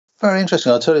Very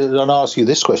interesting. I'll tell you, and I'll ask you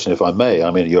this question, if I may. I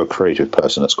mean, you're a creative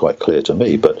person, that's quite clear to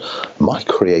me, but my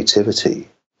creativity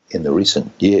in the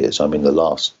recent years, I mean, the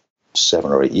last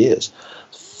 7 or 8 years,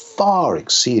 far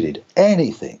exceeded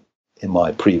anything in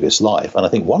my previous life. And I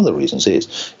think one of the reasons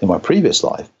is, in my previous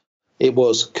life, it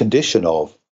was a condition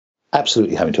of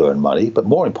absolutely having to earn money, but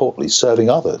more importantly,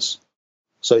 serving others.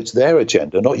 So it's their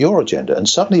agenda, not your agenda. And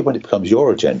suddenly when it becomes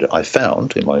your agenda, I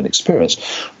found, in my own experience,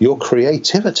 your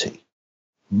creativity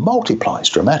multiplies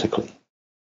dramatically.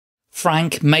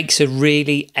 Frank makes a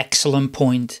really excellent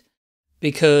point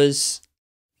because,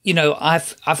 you know,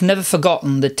 I've never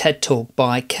forgotten the TED Talk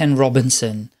by Ken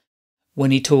Robinson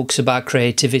when he talks about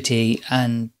creativity.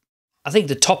 And I think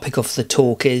the topic of the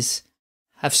talk is,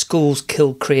 have schools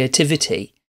killed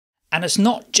creativity? And it's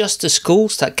not just the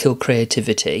schools that kill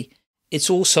creativity. It's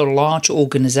also large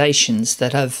organizations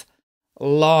that have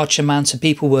large amounts of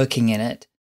people working in it.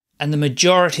 And the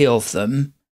majority of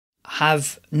them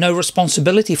have no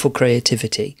responsibility for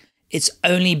creativity. It's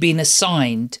only been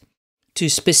assigned to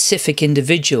specific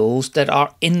individuals that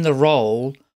are in the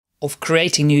role of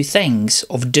creating new things,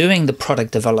 of doing the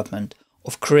product development,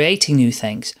 of creating new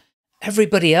things.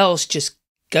 Everybody else just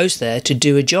goes there to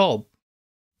do a job.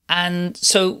 And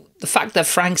so the fact that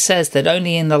Frank says that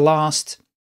only in the last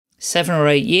 7 or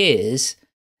 8 years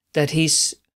that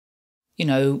he's, you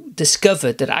know,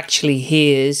 discovered that actually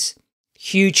he is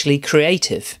hugely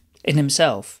creative in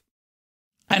himself.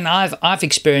 And I've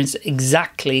experienced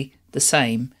exactly the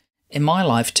same in my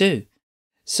life too.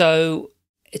 So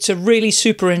it's a really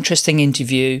super interesting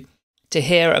interview to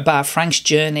hear about Frank's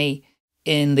journey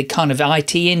in the kind of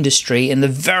IT industry, in the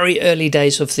very early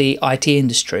days of the IT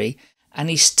industry.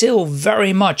 And he's still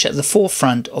very much at the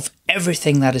forefront of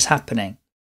everything that is happening.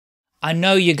 I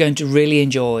know you're going to really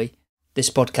enjoy this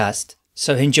podcast,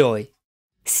 so enjoy.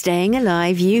 Staying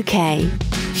Alive UK.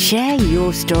 Share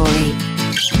your story.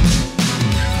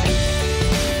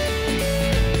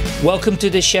 Welcome to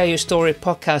the Share Your Story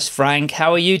podcast, Frank.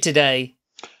 How are you today?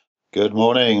 Good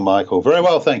morning, Michael. Very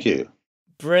well, thank you.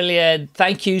 Brilliant.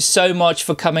 Thank you so much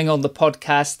for coming on the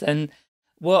podcast. And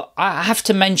well, I have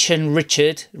to mention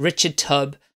Richard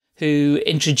Tubb, who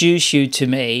introduced you to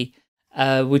me,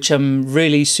 which I'm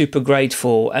really super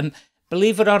grateful. And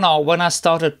believe it or not, when I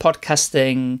started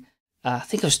podcasting, I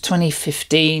think it was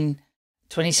 2016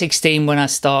 when I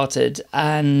started,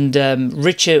 and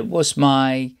Richard was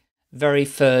my very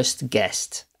first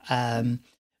guest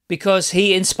because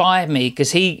he inspired me,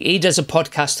 because he does a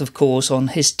podcast, of course, on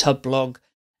his Tubb blog,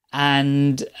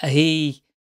 and I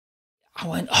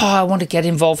went, I want to get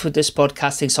involved with this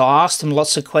podcasting. So I asked him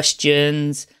lots of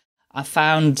questions. I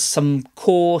found some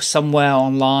course somewhere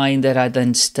online that I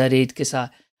then studied because I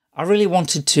really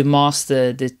wanted to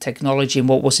master the technology and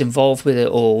what was involved with it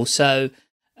all. So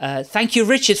thank you,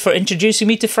 Richard, for introducing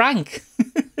me to Frank.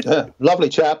 Yeah, lovely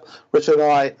chap.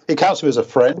 Richard, he counts me as a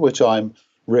friend, which I'm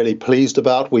really pleased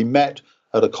about. We met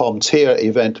at a CompTIA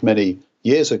event many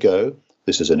years ago.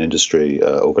 This is an industry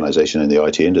organization in the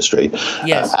IT industry.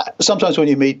 Yes. Sometimes when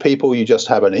you meet people, you just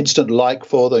have an instant like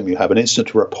for them. You have an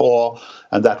instant rapport.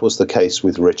 And that was the case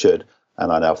with Richard.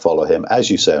 And I now follow him,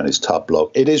 as you say, on his Tubb blog.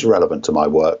 It is relevant to my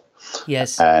work.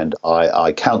 Yes. And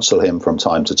I counsel him from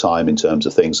time to time in terms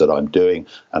of things that I'm doing.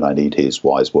 And I need his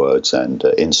wise words and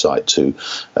insight to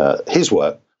his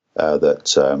work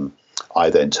that I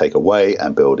then take away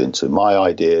and build into my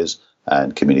ideas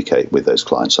and communicate with those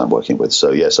clients I'm working with.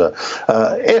 So yes,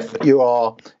 if you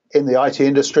are in the IT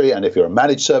industry and if you're a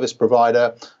managed service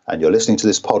provider and you're listening to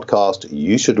this podcast,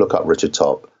 you should look up Richard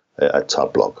Tubb at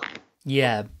Tubb blog.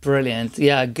 Yeah, brilliant.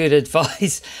 Yeah, good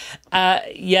advice.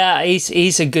 Yeah,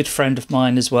 he's a good friend of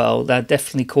mine as well. I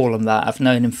definitely call him that. I've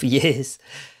known him for years.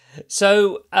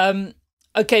 So,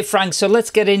 okay, Frank, so let's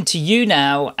get into you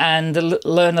now and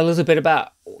learn a little bit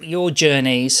about your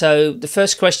journey. So the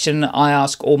first question I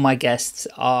ask all my guests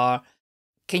are,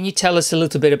 can you tell us a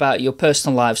little bit about your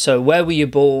personal life? So where were you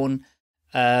born?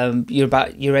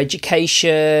 About your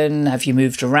education? Have you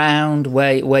moved around?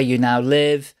 Where you now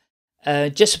live?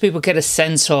 Just so people get a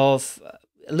sense of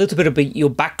a little bit about your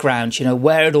background, you know,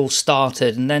 where it all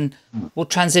started, and then we'll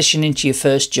transition into your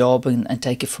first job and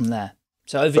take it from there.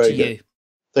 So over to you.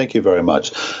 Thank you very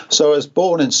much. So I was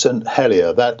born in St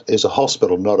Helier. That is a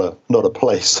hospital, not a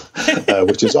place,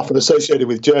 which is often associated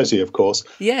with Jersey, of course.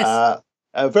 Yes.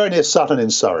 Very near Sutton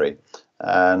in Surrey.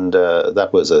 And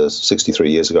that was 63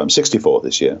 years ago. I'm 64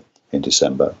 this year in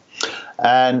December.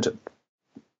 And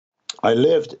I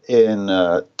lived in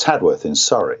Tadworth in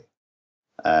Surrey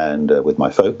and with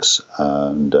my folks.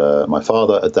 And my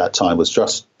father at that time was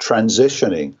just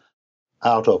transitioning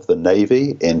out of the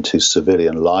Navy into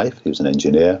civilian life. He was an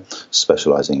engineer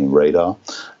specializing in radar.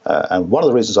 And one of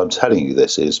the reasons I'm telling you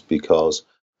this is because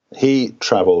he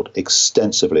traveled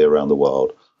extensively around the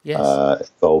world,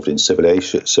 involved in civil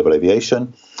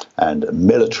aviation and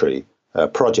military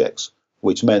projects,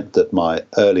 which meant that my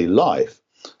early life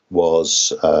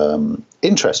was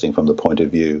interesting from the point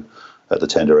of view at the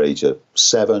tender age of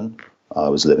 7. I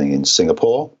was living in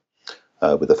Singapore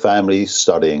with a family,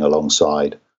 studying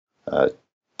alongside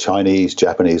Chinese,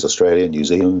 Japanese, Australian, New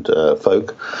Zealand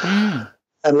folk.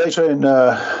 And later in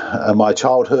my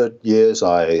childhood years,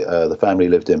 the family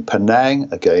lived in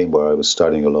Penang, again, where I was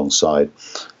studying alongside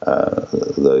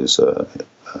those,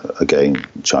 again,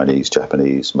 Chinese,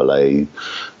 Japanese, Malay,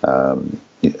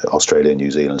 Australia,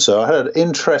 New Zealand. So I had an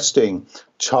interesting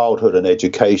childhood and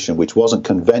education, which wasn't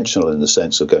conventional in the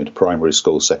sense of going to primary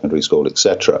school, secondary school,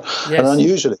 etc. An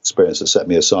unusual experience that set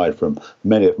me aside from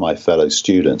many of my fellow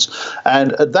students.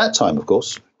 And at that time, of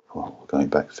course, going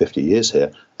back 50 years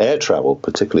here, air travel,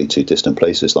 particularly to distant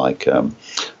places like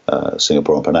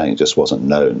Singapore and Penang, just wasn't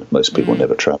known. Most people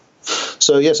never traveled.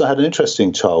 So, yes, I had an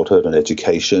interesting childhood and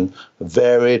education,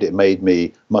 varied. It made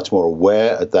me much more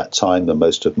aware at that time than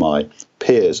most of my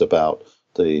peers about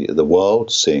the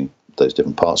world, seeing those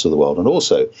different parts of the world, and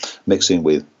also mixing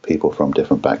with people from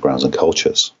different backgrounds and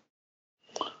cultures.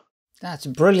 That's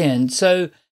brilliant. So,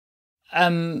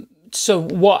 so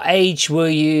what age were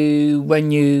you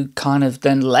when you kind of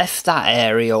then left that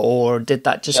area, or did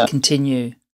that just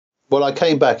continue? Well, I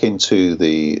came back into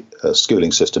the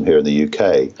schooling system here in the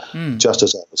UK just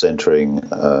as I was entering,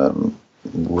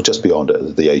 just beyond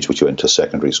the age which you enter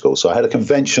secondary school. So I had a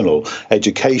conventional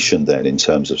education then in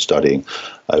terms of studying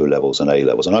O-levels and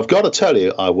A-levels. And I've got to tell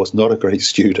you, I was not a great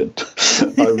student.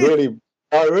 I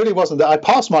really wasn't. I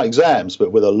passed my exams,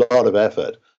 but with a lot of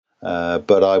effort.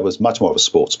 But I was much more of a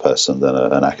sports person than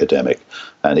an academic,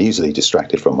 and easily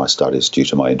distracted from my studies due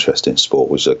to my interest in sport,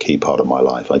 which is a key part of my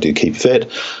life. I do keep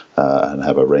fit and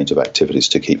have a range of activities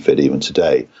to keep fit even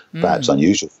today, perhaps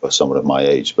unusual for someone of my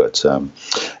age. But so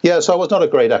I was not a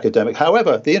great academic.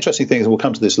 However, the interesting thing is, we'll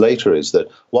come to this later, is that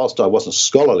whilst I wasn't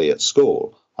scholarly at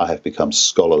school, I have become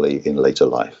scholarly in later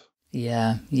life.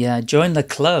 Yeah. Join the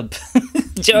club.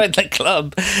 Join the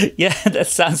club. Yeah, that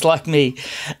sounds like me.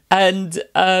 And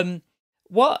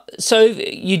so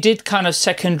you did kind of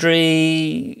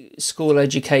secondary school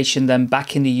education then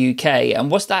back in the UK, and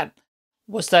was that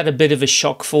a bit of a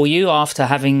shock for you after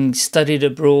having studied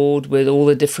abroad with all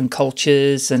the different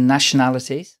cultures and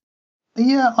nationalities?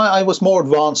 Yeah, I was more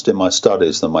advanced in my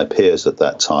studies than my peers at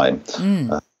that time.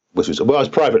 Which was, well, I was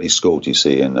privately schooled, you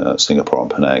see, in Singapore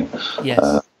and Penang.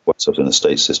 Yes. Once I was in the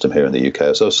state system here in the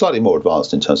UK. So I was slightly more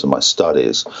advanced in terms of my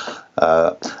studies.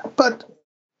 But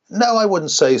no, I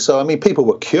wouldn't say so. I mean, people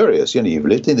were curious. You know, you've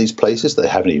lived in these places they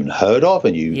haven't even heard of,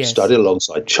 and you studied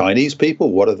alongside Chinese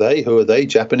people. What are they? Who are they?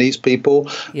 Japanese people,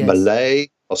 Malay,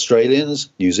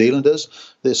 Australians, New Zealanders.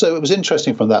 So it was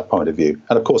interesting from that point of view.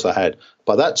 And of course,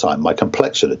 by that time, my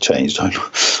complexion had changed.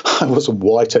 I wasn't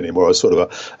white anymore. I was sort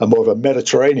of a more of a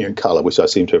Mediterranean colour, which I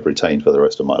seem to have retained for the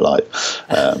rest of my life.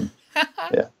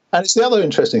 Yeah. And it's the other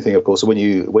interesting thing, of course, when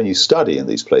you study in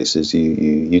these places,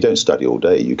 you don't study all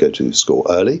day. You go to school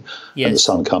early, and the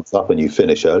sun comes up and you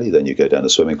finish early. Then you go down to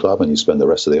swimming club and you spend the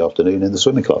rest of the afternoon in the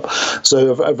swimming club.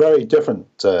 So a very different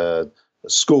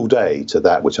school day to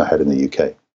that which I had in the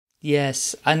UK.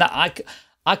 Yes, and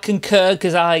I concur,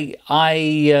 because I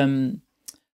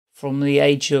from the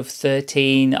age of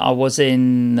 13, I was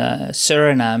in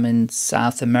Suriname in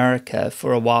South America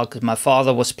for a while because my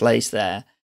father was placed there.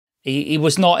 He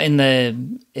was not in the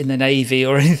Navy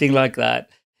or anything like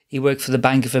that. He worked for the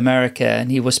Bank of America,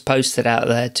 and he was posted out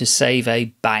there to save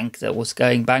a bank that was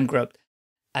going bankrupt.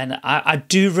 And I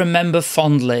do remember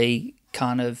fondly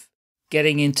kind of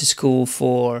getting into school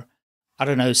for,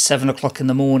 7 o'clock in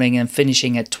the morning and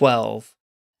finishing at 12,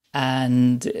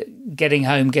 and getting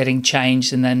home, getting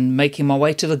changed, and then making my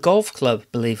way to the golf club,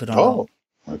 believe it or not. Oh,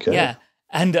 okay. Yeah,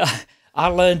 and I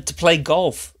learned to play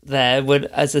golf there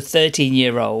as a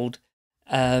 13-year-old.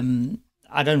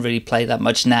 I don't really play that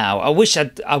much now. I wish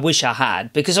I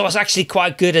had, because I was actually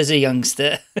quite good as a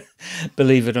youngster,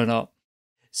 believe it or not.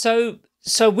 So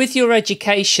with your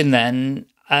education then,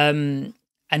 and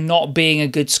not being a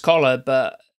good scholar,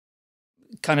 but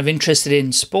kind of interested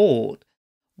in sport,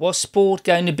 was sport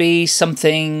going to be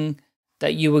something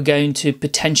that you were going to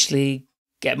potentially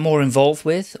get more involved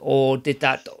with, or did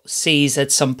that cease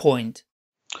at some point?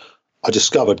 I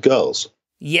discovered girls.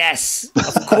 Yes,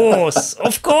 of course,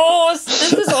 of course.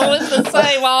 This is always the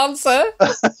same. answer.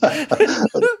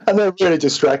 And they're really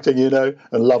distracting, and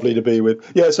lovely to be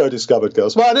with. Yeah, so I discovered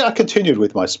girls. Well, I continued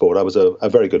with my sport. I was a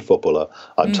very good footballer,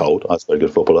 I'm told. I was a very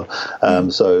good footballer.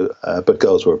 But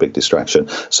girls were a big distraction.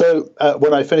 So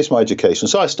when I finished my education,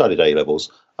 so I studied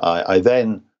A-levels. I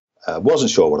then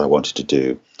wasn't sure what I wanted to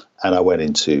do. And I went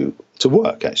into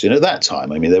work, actually. And at that time,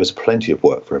 there was plenty of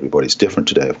work for everybody. It's different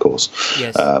today, of course.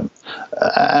 Yes.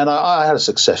 And I had a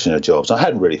succession of jobs. I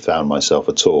hadn't really found myself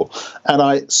at all. And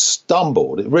I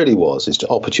stumbled, it really was, it's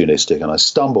opportunistic, and I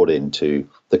stumbled into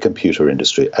the computer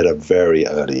industry at a very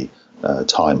early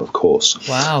time, of course.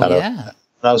 Wow, and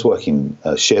I was working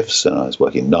shifts, and I was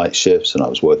working night shifts, and I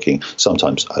was working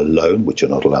sometimes alone, which you're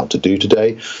not allowed to do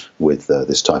today with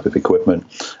this type of equipment.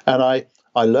 And I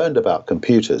learned about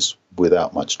computers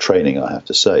without much training, I have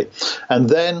to say. And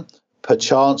then,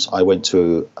 perchance, I went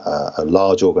to a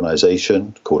large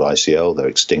organization called ICL. They're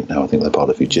extinct now. I think they're part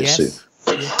of Fujitsu.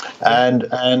 Yes.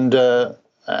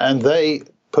 And they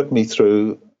put me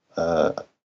through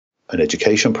an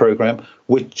education program,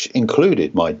 which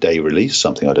included my day release,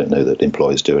 something I don't know that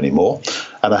employers do anymore.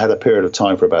 And I had a period of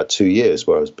time for about 2 years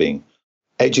where I was being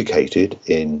educated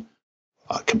in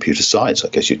computer science, I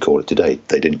guess you'd call it today.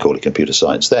 They didn't call it computer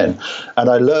science then. And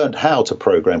I learned how to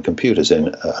program computers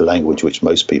in a language which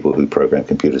most people who program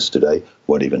computers today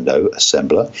won't even know,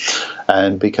 assembler,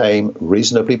 and became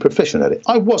reasonably proficient at it.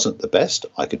 I wasn't the best.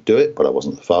 I could do it, but I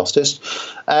wasn't the fastest.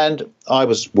 And I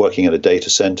was working at a data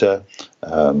center,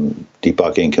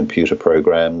 debugging computer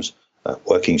programs,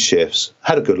 working shifts,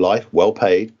 had a good life, well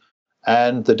paid.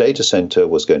 And the data center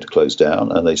was going to close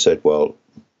down. And they said, well,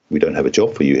 we don't have a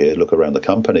job for you here. Look around the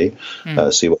company,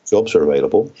 see what jobs are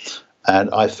available. And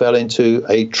I fell into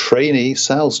a trainee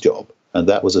sales job. And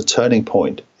that was a turning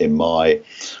point in my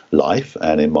life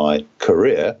and in my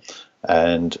career.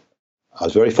 And I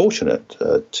was very fortunate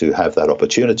to have that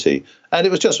opportunity. And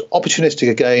it was just opportunistic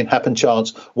again, happen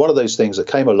chance, one of those things that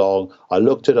came along. I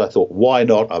looked at it, I thought, why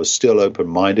not? I was still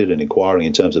open-minded and inquiring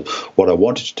in terms of what I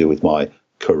wanted to do with my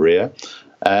career.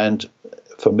 And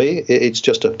for me, it's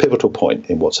just a pivotal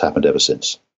point in what's happened ever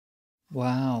since.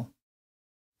 Wow.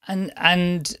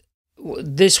 And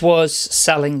this was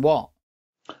selling what?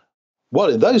 Well,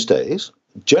 in those days,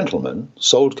 gentlemen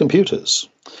sold computers.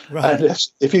 Right. And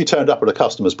if you turned up at a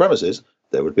customer's premises,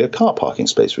 there would be a car parking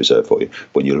space reserved for you.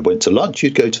 When you went to lunch,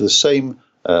 you'd go to the same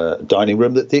dining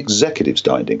room that the executives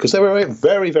dined in, because there were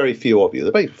very, very few of you.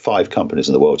 There were maybe 5 companies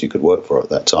in the world you could work for at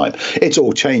that time. It's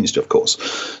all changed, of course.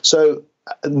 So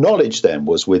knowledge then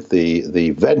was with the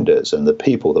vendors and the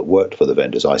people that worked for the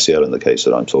vendors, ICL in the case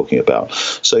that I'm talking about.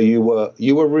 So you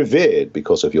were revered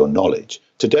because of your knowledge.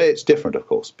 Today it's different, of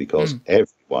course, because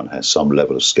everyone has some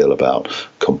level of skill about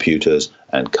computers,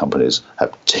 and companies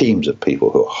have teams of people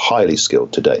who are highly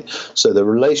skilled today. So the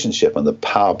relationship and the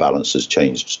power balance has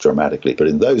changed dramatically. But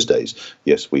in those days,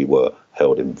 yes, we were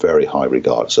held in very high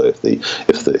regard. So if the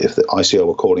ICL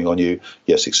were calling on you,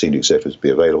 yes, senior executives would be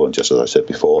available. And just as I said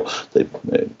before,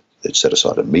 they'd set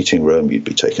aside a meeting room. You'd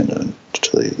be taken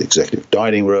to the executive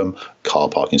dining room. Car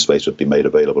parking space would be made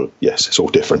available. Yes, it's all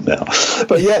different now.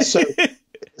 But yes,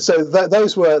 so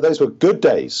those were good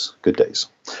days.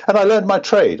 And I learned my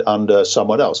trade under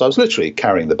someone else. I was literally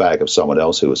carrying the bag of someone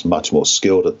else who was much more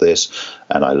skilled at this,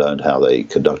 and I learned how they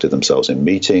conducted themselves in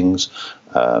meetings.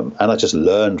 And I just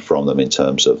learned from them in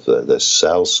terms of their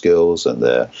sales skills and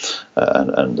their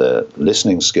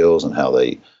listening skills, and how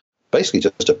they basically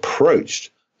just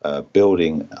approached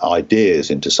building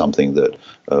ideas into something that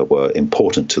were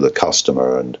important to the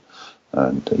customer. And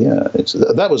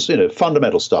that was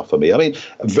fundamental stuff for me. I mean,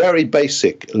 very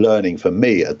basic learning for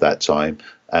me at that time.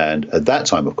 And at that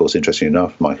time, of course, interestingly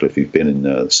enough, Michael, if you've been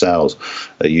in sales,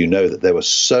 you know that there were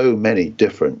so many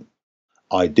different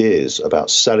ideas about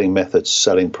selling methods,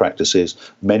 selling practices,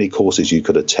 many courses you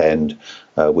could attend,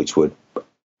 which would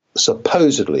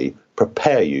supposedly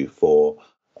prepare you for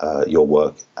your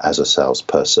work as a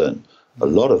salesperson. A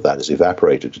lot of that is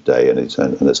evaporated today, and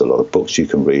there's a lot of books you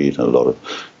can read and a lot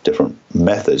of different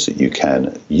methods that you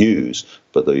can use.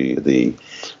 But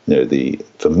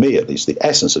for me at least, the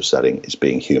essence of selling is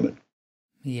being human.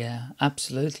 Yeah,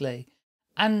 absolutely.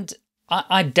 And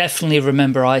I definitely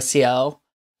remember ICL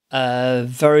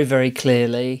very, very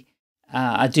clearly.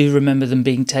 I do remember them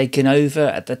being taken over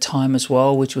at the time as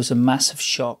well, which was a massive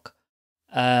shock.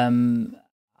 I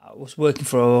was working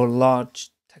for a large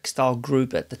textile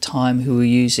group at the time who were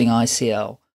using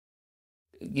ICL,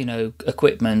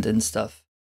 equipment and stuff.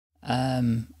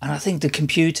 And I think the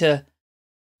computer,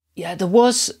 there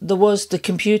was the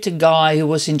computer guy who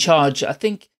was in charge. I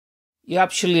think you're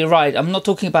absolutely right. I'm not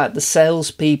talking about the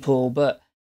salespeople, but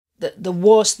there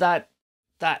was that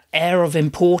that air of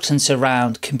importance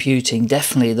around computing.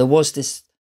 Definitely, there was this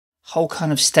whole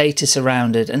kind of status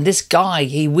around it, and this guy,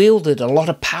 he wielded a lot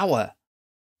of power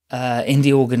in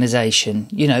the organization,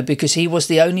 you know, because he was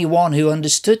the only one who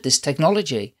understood this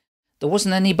technology. There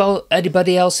wasn't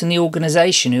anybody else in the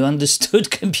organization who understood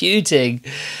computing,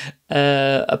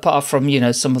 apart from, you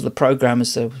know, some of the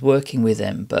programmers that were working with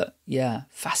him. But yeah,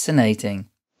 fascinating.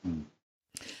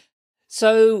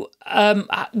 So,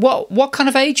 what kind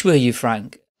of age were you,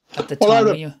 Frank, at the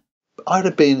time? I'd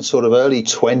have been sort of early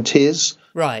 20s,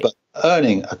 right? But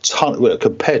earning a ton, well,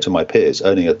 compared to my peers,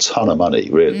 earning a ton of money,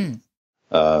 really.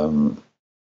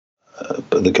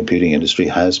 But the computing industry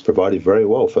has provided very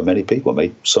well for many people,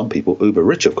 made some people uber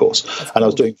rich, of course. And I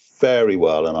was doing very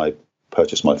well, and I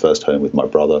purchased my first home with my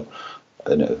brother,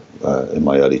 in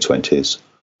my early 20s,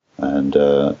 and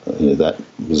that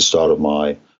was the start of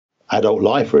my adult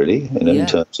life, really, in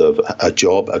terms of a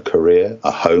job, a career,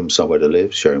 a home, somewhere to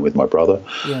live, sharing with my brother.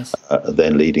 Yes.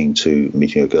 Then leading to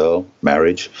meeting a girl,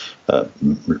 marriage,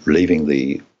 leaving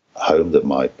the home that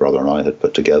my brother and I had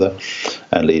put together,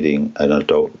 and leading an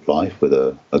adult life with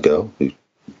a girl who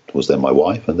was then my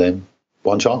wife, and then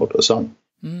one child, a son.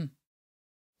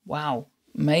 Wow,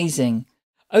 amazing.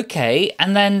 Okay,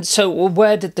 and then, so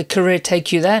where did the career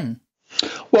take you then?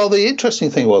 Well, the interesting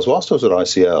thing was, whilst I was at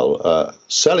ICL,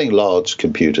 selling large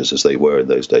computers, as they were in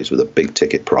those days, with a big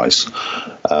ticket price,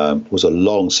 was a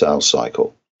long sales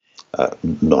cycle.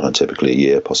 Not untypically a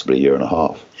year, possibly a year and a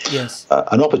half. Yes.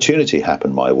 An opportunity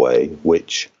happened my way,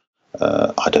 which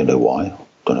I don't know why.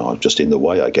 I'm just in the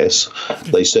way, I guess.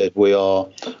 They said,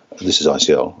 this is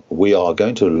ICL, we are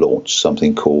going to launch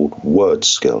something called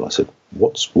WordSkill. I said,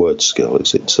 what's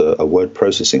WordSkill? It's a word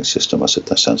processing system. I said,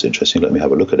 that sounds interesting. Let me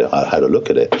have a look at it. I had a look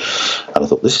at it, and I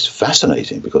thought, this is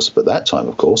fascinating, because at that time,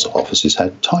 of course, offices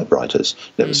had typewriters.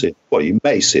 Never see it. Well, you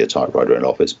may see a typewriter in an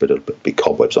office, but it'll be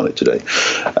cobwebs on it today.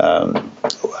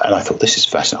 And I thought, this is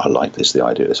fascinating. I like this, the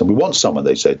idea of this. And we want someone,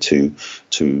 they said,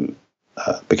 to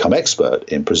become expert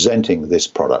in presenting this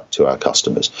product to our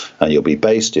customers. And you'll be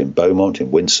based in Beaumont,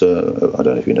 in Windsor. I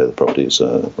don't know if you know the properties.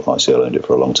 ICL owned it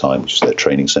for a long time, which is their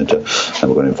training centre. And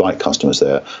we're going to invite customers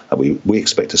there. And we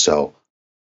expect to sell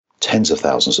tens of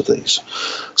thousands of these.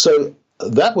 So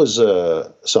that was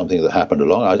something that happened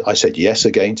along. I said yes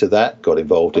again to that, got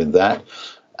involved in that.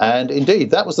 And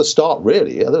indeed, that was the start,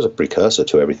 really. There's a precursor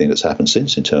to everything that's happened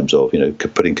since, in terms of,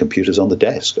 putting computers on the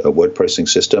desk, a word processing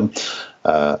system.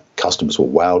 Customers were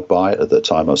wowed by it. At the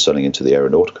time, I was selling into the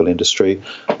aeronautical industry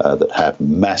that had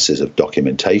masses of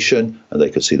documentation, and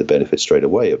they could see the benefit straight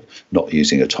away of not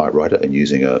using a typewriter and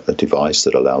using a device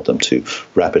that allowed them to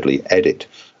rapidly edit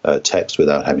text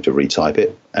without having to retype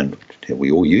it. And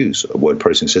we all use a word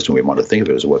processing system. We might not think of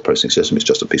it as a word processing system. It's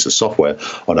just a piece of software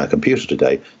on our computer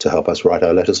today to help us write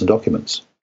our letters and documents.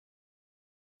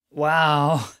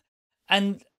 Wow.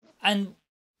 And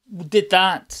did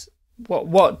that,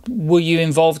 what were you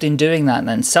involved in doing that and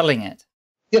then selling it?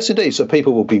 Yes, indeed. So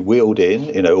people will be wheeled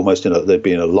in, almost they'd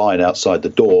be in a line outside the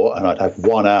door, and I'd have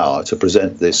 1 hour to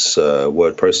present this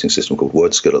word processing system called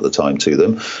WordSkill at the time to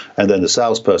them. And then the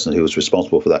salesperson who was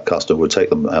responsible for that customer would take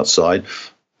them outside,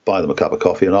 buy them a cup of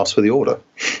coffee, and ask for the order.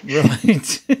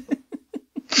 Right.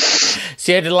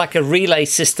 So you had like a relay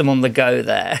system on the go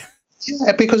there.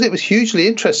 Yeah, because it was hugely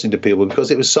interesting to people,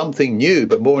 because it was something new.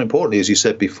 But more importantly, as you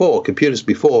said before, computers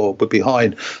before were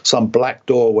behind some black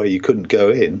door where you couldn't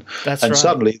go in. That's and right.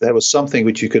 Suddenly there was something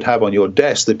which you could have on your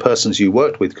desk. The persons you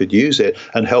worked with could use it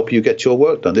and help you get your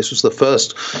work done. This was the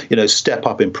first, step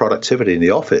up in productivity in the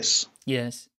office.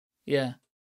 Yes. Yeah.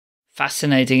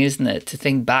 Fascinating, isn't it, to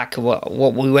think back what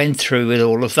we went through with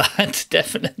all of that?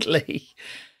 Definitely.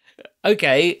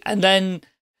 Okay, and then.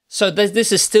 So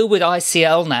this is still with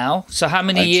ICL now. So how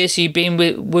many years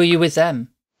were you with them?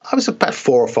 I was about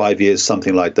 4 or 5 years,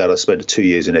 something like that. I spent 2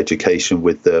 years in education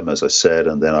with them, as I said,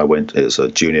 and then I went as a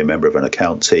junior member of an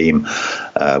account team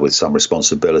with some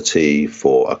responsibility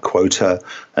for a quota.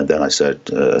 And then I said,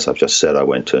 as I've just said, I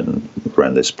went and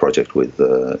ran this project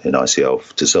in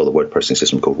ICL to sell the word processing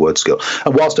system called WordSkill.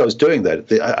 And whilst I was doing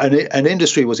that, an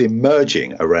industry was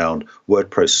emerging around word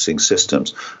processing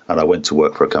systems. And I went to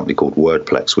work for a company called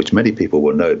Wordplex, which many people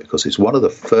will know because it's one of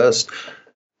the first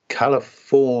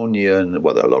Californian,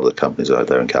 well, there are a lot of the companies out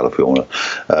there in California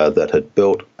that had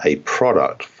built a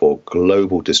product for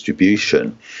global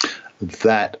distribution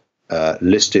that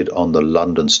listed on the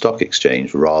London Stock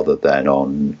Exchange rather than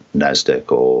on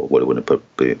NASDAQ or well, it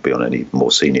wouldn't be on any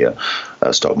more senior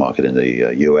stock market in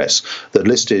the US, that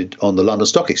listed on the London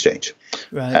Stock Exchange.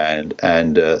 Right.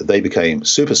 And they became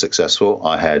super successful.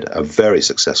 I had a very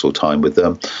successful time with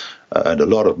them. And a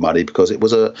lot of money because it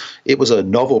was a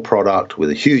novel product with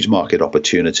a huge market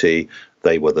opportunity.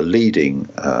 They were the leading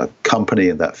company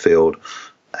in that field,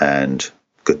 and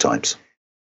good times.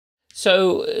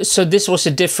 So this was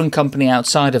a different company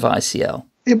outside of ICL?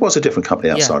 It was a different company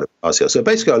outside of ICL. So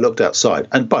basically I looked outside.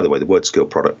 And by the way, the WordSkill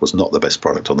product was not the best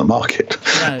product on the market.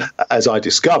 No. As I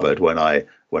discovered when I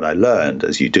learned,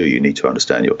 as you do, you need to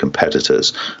understand your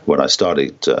competitors. When I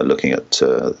started looking at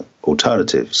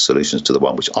alternative solutions to the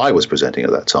one which I was presenting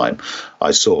at that time, I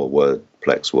saw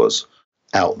WordPlex was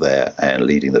out there and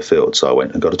leading the field. So I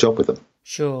went and got a job with them.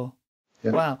 Sure.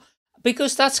 Yeah. Wow.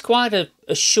 Because that's quite a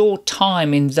short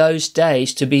time in those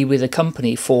days to be with a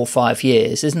company 4 or 5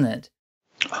 years, isn't it?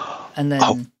 And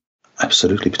then,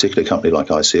 absolutely, particularly a company like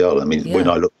ICL. I mean, when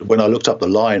I looked up the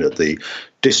line at the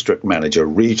district manager,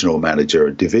 regional manager,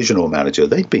 and divisional manager,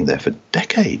 they'd been there for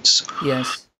decades.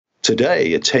 Yes.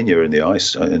 Today, a tenure in the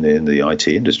IT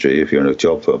industry, if you're in a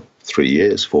job for 3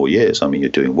 years, 4 years, I mean, you're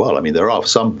doing well. I mean, there are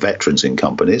some veterans in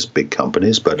companies, big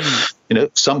companies, but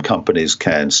some companies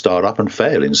can start up and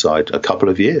fail inside a couple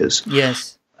of years.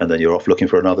 Yes. And then you're off looking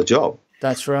for another job.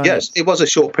 That's right. Yes, it was a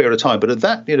short period of time, but at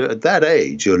that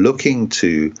age, you're looking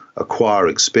to acquire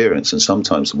experience, and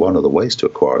sometimes one of the ways to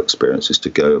acquire experience is to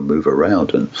go and move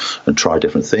around and try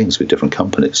different things with different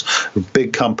companies.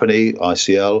 Big company,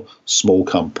 ICL, small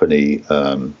company.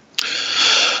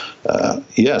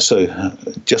 So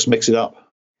just mix it up.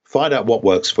 Find out what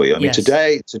works for you. I mean,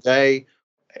 today,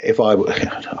 if I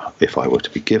were to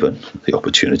be given the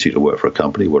opportunity to work for a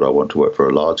company, would I want to work for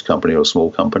a large company or a small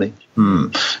company?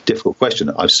 Difficult question.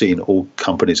 I've seen all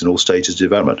companies in all stages of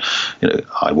development.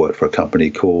 I worked for a company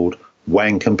called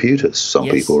Wang Computers. Some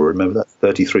people remember that.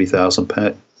 33,000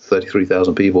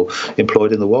 people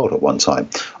employed in the world at one time.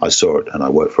 I saw it and I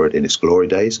worked for it in its glory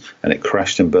days, and it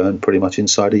crashed and burned pretty much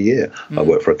inside a year. I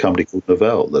worked for a company called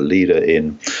Novell, the leader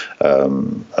in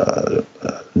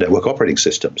network operating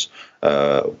systems,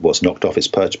 was knocked off its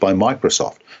perch by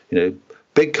Microsoft.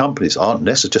 Big companies aren't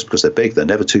necessarily, just because they're big, they're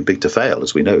never too big to fail,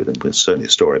 as we know. There's certainly a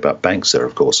story about banks there,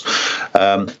 of course.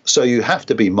 So you have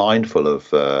to be mindful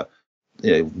of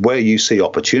where you see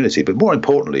opportunity, but more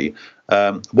importantly,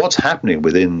 what's happening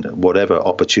within whatever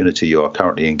opportunity you are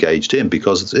currently engaged in,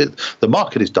 because the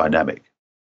market is dynamic.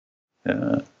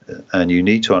 And you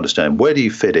need to understand, where do you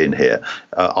fit in here?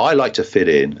 I like to fit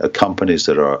in companies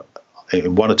that are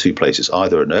in one or two places,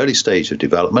 either an early stage of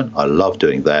development, I love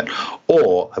doing that,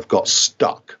 or have got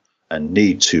stuck and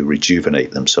need to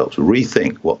rejuvenate themselves,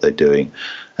 rethink what they're doing,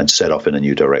 and set off in a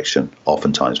new direction,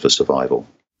 oftentimes for survival.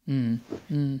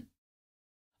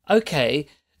 Okay,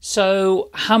 so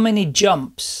how many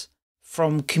jumps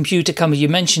from computer company? You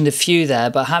mentioned a few there,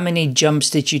 but how many jumps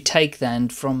did you take then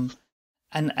from,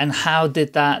 and how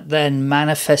did that then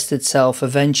manifest itself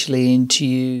eventually into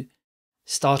you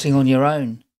starting on your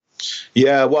own?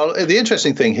 Yeah, well, the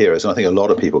interesting thing here is, and I think a lot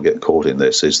of people get caught in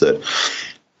this, is that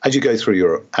as you go through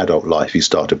your adult life, you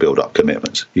start to build up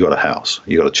commitments. You got a house,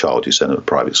 you got a child, you send them to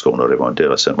private school. Not everyone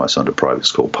did. I sent my son to private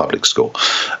school, public school.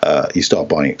 You start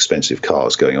buying expensive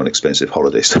cars, going on expensive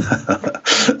holidays.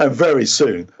 And very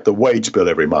soon, the wage bill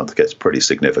every month gets pretty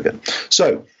significant.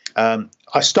 So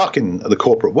I stuck in the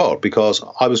corporate world because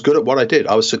I was good at what I did.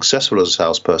 I was successful as a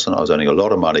salesperson. I was earning a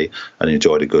lot of money and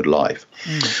enjoyed a good life.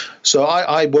 So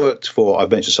I worked for, I've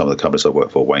mentioned some of the companies I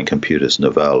worked for, Wang Computers,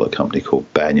 Novell, a company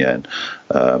called Bennett.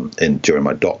 During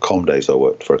my .com days, I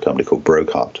worked for a company called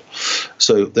Brocart.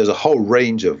 So there's a whole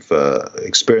range of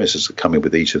experiences coming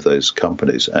with each of those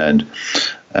companies, and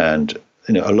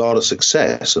a lot of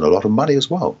success and a lot of money as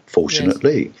well,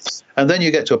 fortunately. Yes. And then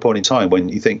you get to a point in time when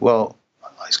you think, well,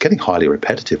 it's getting highly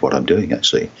repetitive what I'm doing,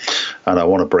 actually. And I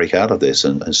want to break out of this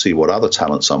and see what other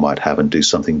talents I might have and do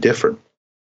something different.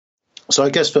 So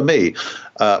I guess for me,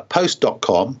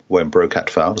 post.com, when Brocart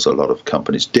failed, as a lot of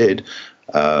companies did,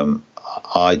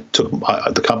 I took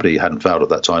the company hadn't failed at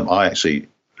that time. I actually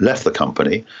left the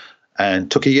company and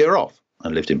took a year off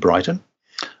and lived in Brighton,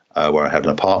 where I had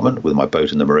an apartment with my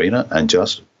boat in the marina, and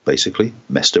just basically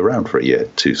messed around for a year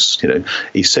to,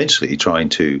 essentially trying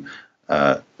to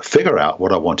figure out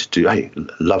what I wanted to do. Hey,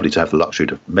 lovely to have the luxury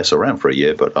to mess around for a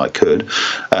year, but I could,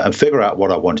 and figure out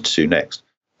what I wanted to do next.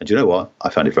 And you know what? I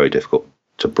found it very difficult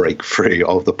to break free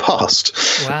of the past.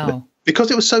 Wow.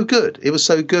 Because it was so good. It was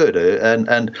so good.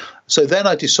 And so then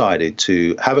I decided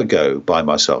to have a go by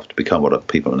myself to become what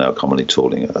people are now commonly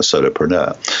calling a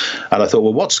solopreneur. And I thought,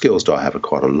 well, what skills do I have?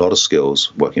 Quite a lot of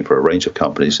skills working for a range of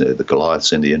companies, the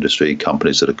Goliaths in the industry,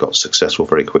 companies that have got successful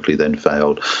very quickly, then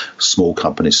failed, small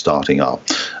companies starting up.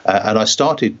 And I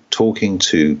started talking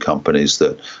to companies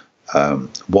that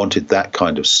wanted that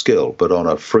kind of skill, but on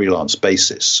a freelance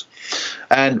basis.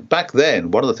 And back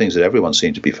then, one of the things that everyone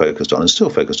seemed to be focused on, and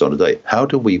still focused on today, how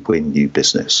do we win new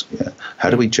business? How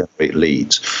do we generate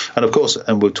leads? And of course,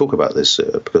 and we'll talk about this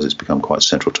because it's become quite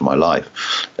central to my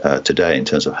life today in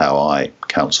terms of how I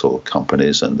counsel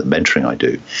companies and the mentoring I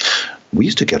do. We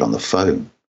used to get on the phone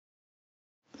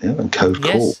and cold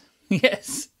call.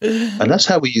 Yes. And that's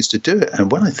how we used to do it.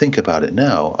 And when I think about it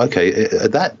now, okay,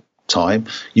 at that time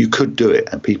you could do it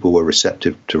and people were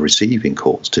receptive to receiving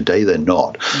calls. Today they're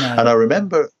not. No. And I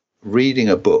remember reading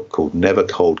a book called Never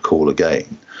Cold Call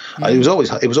Again. It was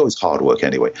always hard work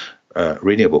anyway.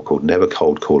 Reading a book called Never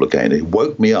Cold Call Again. It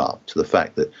woke me up to the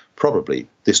fact that probably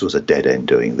this was a dead end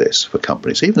doing this for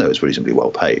companies, even though it's reasonably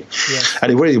well paid. Yes. And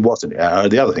it really wasn't.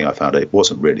 The other thing I found, it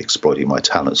wasn't really exploiting my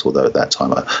talents, although at that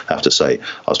time I have to say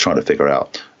I was trying to figure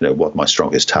out what my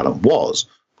strongest talent was,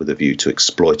 with a view to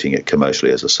exploiting it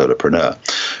commercially as a solopreneur.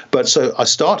 But so I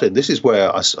started, this is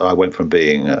where I went from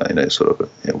being sort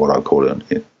of what I would call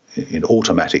in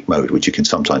automatic mode, which you can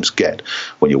sometimes get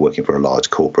when you're working for a large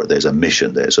corporate. There's a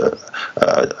mission, there's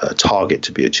a target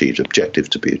to be achieved, objectives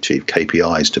to be achieved,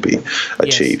 KPIs to be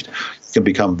achieved. Yes. You can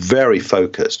become very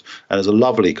focused. And there's a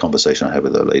lovely conversation I had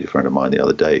with a lady friend of mine the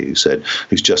other day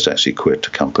who's just actually quit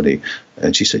a company.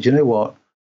 And she said, you know what?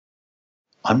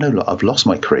 I've lost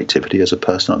my creativity as a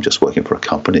person. I'm just working for a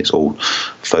company. It's all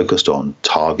focused on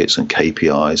targets and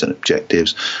KPIs and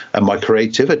objectives. And my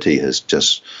creativity has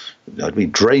just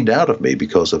been drained out of me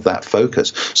because of that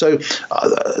focus. So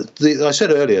I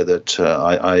said earlier that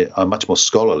I'm much more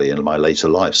scholarly in my later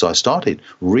life. So I started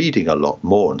reading a lot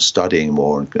more and studying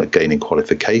more and gaining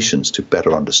qualifications to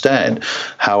better understand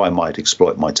how I might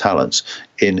exploit my talents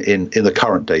in the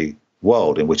current day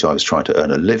world in which I was trying to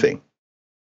earn a living.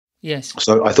 Yes.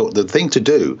 So I thought the thing to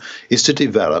do is to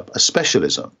develop a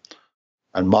specialism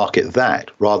and market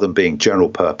that rather than being general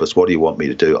purpose. What do you want me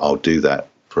to do? I'll do that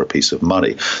for a piece of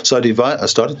money. So I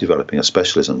started developing a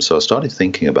specialism. So I started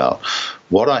thinking about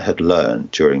what I had learned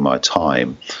during my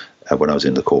time when I was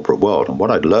in the corporate world. And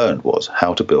what I'd learned was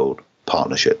how to build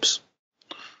partnerships.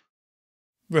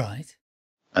 Right.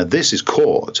 And this is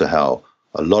core to how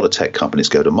a lot of tech companies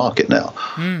go to market now,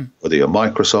 whether you're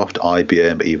Microsoft,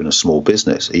 IBM, even a small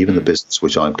business, even the business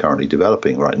which I'm currently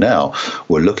developing right now,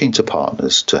 we're looking to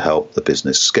partners to help the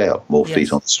business scale, more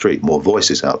feet on the street, more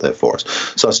voices out there for us.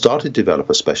 So I started to develop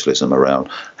a specialism around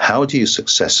how do you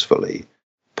successfully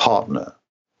partner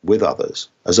with others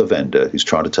as a vendor who's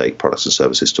trying to take products and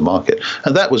services to market.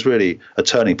 And that was really a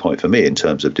turning point for me in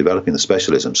terms of developing the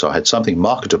specialism. So I had something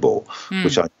marketable,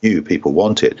 which I knew people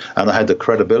wanted. And I had the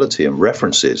credibility and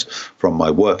references from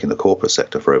my work in the corporate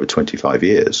sector for over 25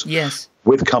 years. Yes.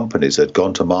 With companies that had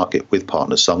gone to market with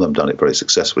partners. Some of them done it very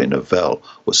successfully. Novell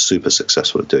was super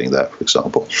successful at doing that, for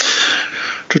example.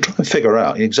 To try and figure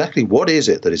out exactly what is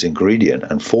it that is ingredient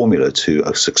and formula to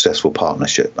a successful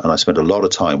partnership. And I spent a lot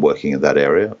of time working in that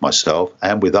area myself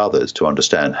and with others to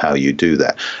understand how you do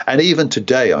that. And even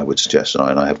today, I would suggest,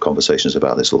 and I have conversations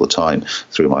about this all the time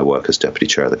through my work as Deputy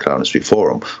Chair of the Cloud Industry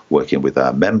Forum, working with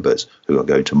our members who are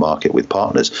going to market with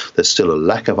partners, there's still a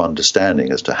lack of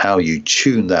understanding as to how you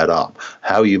tune that up,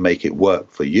 how you make it work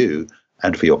for you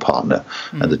and for your partner,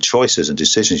 and the choices and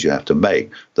decisions you have to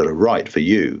make that are right for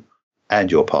you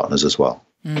and your partners as well.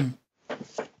 And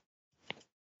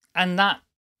that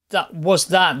was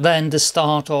that then the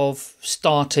start of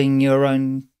starting your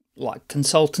own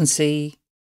consultancy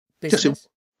business?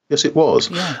 Yes, it was.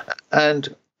 Yeah.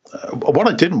 And what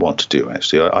I didn't want to do,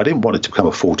 actually, I didn't want it to become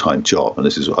a full-time job, and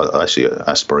this is actually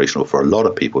aspirational for a lot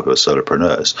of people who are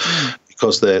solopreneurs.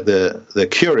 Because they're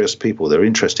curious people, they're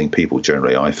interesting people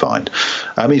generally, I find.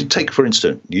 I mean, take, for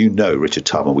instance, Richard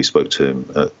Tubman, we spoke to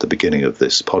him at the beginning of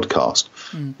this podcast.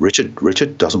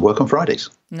 Richard doesn't work on Fridays.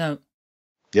 No.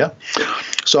 Yeah.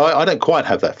 So I don't quite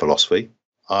have that philosophy.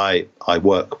 I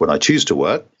work when I choose to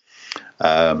work.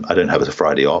 I don't have a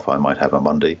Friday off. I might have a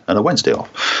Monday and a Wednesday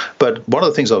off. But one of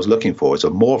the things I was looking for is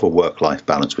more of a work-life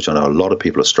balance, which I know a lot of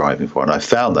people are striving for. And I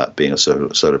found that being a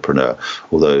solopreneur,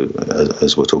 although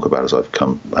as we'll talk about as I've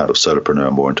come out of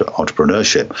solopreneur more into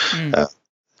entrepreneurship,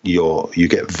 you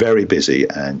get very busy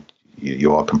and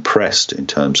you are compressed in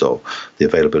terms of the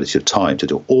availability of time to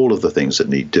do all of the things that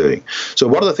need doing. So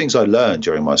one of the things I learned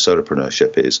during my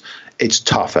solopreneurship is it's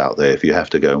tough out there. If you have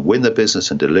to go and win the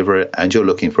business and deliver it, and you're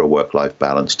looking for a work-life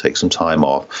balance, take some time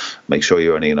off, make sure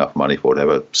you're earning enough money for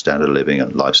whatever standard of living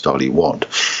and lifestyle you want,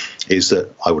 is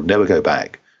that I would never go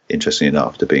back, interestingly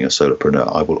enough, to being a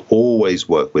solopreneur. I will always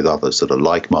work with others that are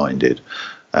like-minded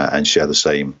and share the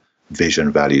same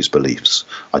vision, values, beliefs.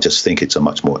 I just think it's a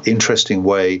much more interesting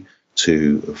way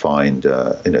to find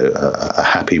a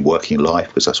happy working life,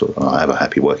 because that's what I have, a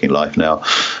happy working life now.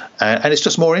 And it's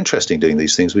just more interesting doing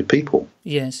these things with people.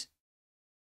 Yes.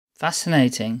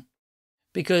 Fascinating.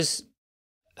 Because,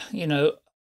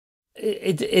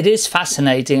 it is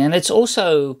fascinating, and it's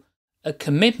also a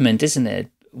commitment, isn't it?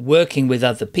 Working with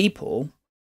other people.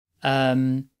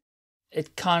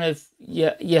 It kind of,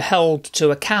 you're held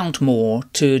to account more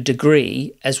to a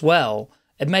degree as well.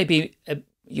 It may be,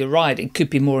 you're right, it could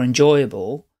be more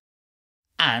enjoyable,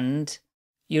 and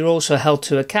you're also held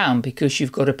to account because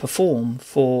you've got to perform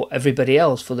for everybody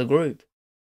else, for the group.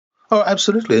 Oh,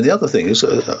 absolutely. And the other thing is,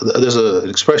 there's an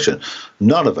expression,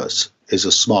 none of us is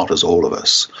as smart as all of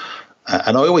us.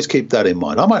 And I always keep that in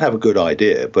mind. I might have a good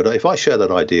idea, but if I share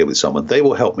that idea with someone, they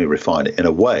will help me refine it in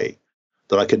a way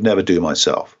that I could never do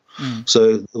myself.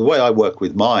 So the way I work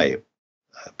with my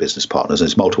business partners, and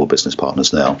it's multiple business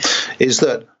partners now, is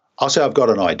that I'll say, I've got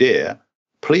an idea.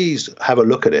 Please have a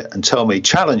look at it and tell me,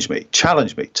 challenge me.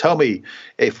 Tell me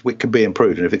if it can be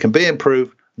improved. And if it can be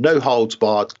improved, no holds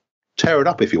barred, tear it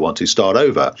up if you want to, start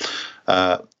over.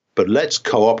 But let's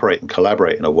cooperate and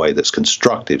collaborate in a way that's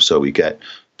constructive so we get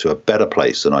to a better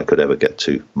place than I could ever get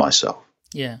to myself.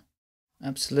 Yeah,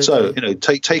 absolutely. So,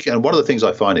 take and one of the things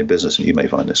I find in business, and you may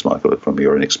find this, Michael, from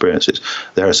your own experiences,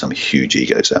 there are some huge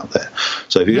egos out there.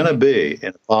 So if you're going to be in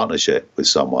a partnership with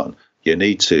someone, you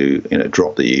need to,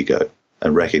 drop the ego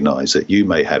and recognize that you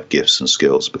may have gifts and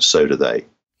skills, but so do they.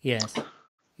 Yes.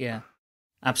 Yeah,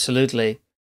 absolutely.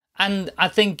 And I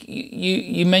think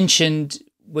you mentioned,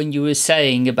 when you were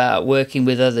saying about working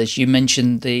with others, you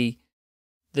mentioned the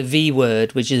V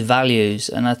word, which is values.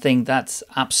 And I think that's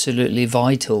absolutely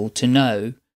vital to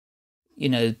know,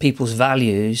 people's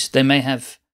values. They may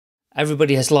have,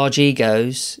 everybody has large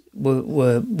egos.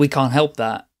 We can't help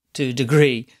that to a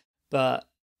degree. But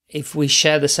if we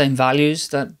share the same values,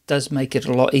 that does make it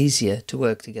a lot easier to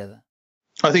work together.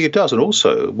 I think it does. And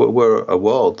also, we're a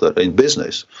world that in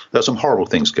business, there's some horrible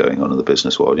things going on in the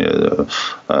business world,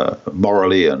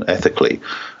 morally and ethically.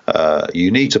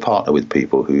 You need to partner with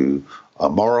people who are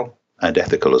moral and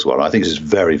ethical as well. I think this is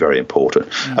very, very important.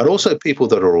 And also people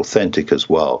that are authentic as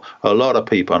well. A lot of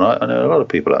people, and I know a lot of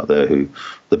people out there who,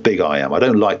 the big I am. I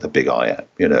don't like the big I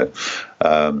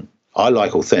am, I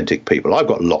like authentic people. I've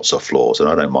got lots of flaws, and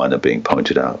I don't mind them being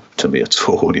pointed out to me at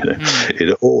all.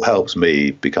 It all helps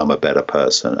me become a better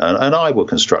person, and I will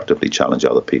constructively challenge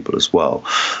other people as well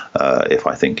if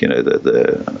I think that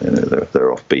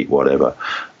they're offbeat, whatever.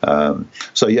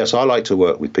 So yes, I like to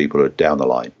work with people who are down the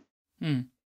line.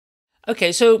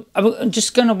 Okay, so I'm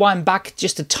just going to wind back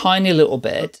just a tiny little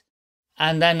bit,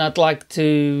 and then I'd like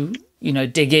to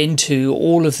dig into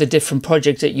all of the different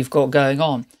projects that you've got going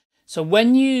on. So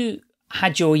when you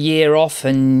had your year off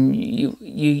and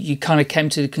you kind of came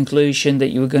to the conclusion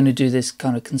that you were going to do this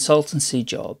kind of consultancy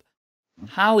job,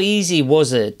 how easy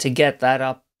was it to get that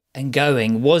up and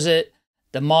going? Was it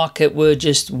the market were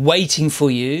just waiting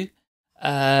for you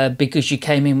because you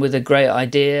came in with a great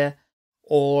idea?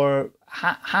 Or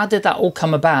how did that all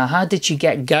come about? How did you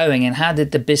get going, and how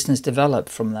did the business develop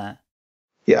from there?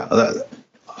 Yeah,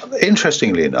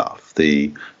 interestingly enough,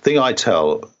 the thing I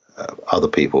tell other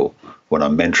people when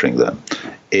I'm mentoring them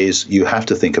is you have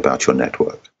to think about your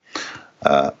network.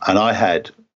 And I had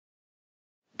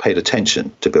paid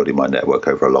attention to building my network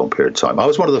over a long period of time. I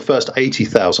was one of the first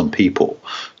 80,000 people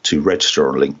to register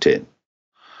on LinkedIn.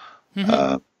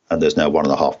 And there's now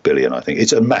 1.5 billion, I think.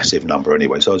 It's a massive number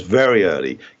anyway. So I was a very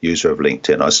early user of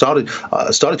LinkedIn. I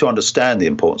started to understand the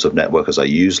importance of network as I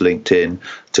use LinkedIn.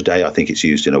 Today, I think it's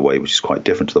used in a way which is quite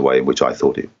different to the way in which I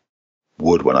thought it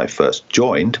would when I first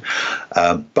joined.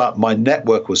 But my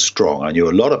network was strong. I knew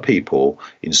a lot of people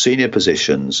in senior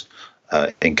positions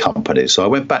in companies. So I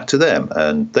went back to them,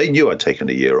 and they knew I'd taken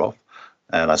a year off.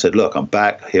 And I said, look, I'm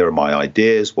back. Here are my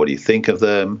ideas. What do you think of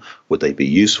them? Would they be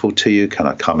useful to you? Can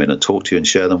I come in and talk to you and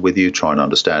share them with you? Try and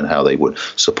understand how they would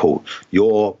support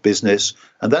your business.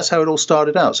 And that's how it all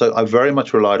started out. So I very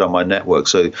much relied on my network.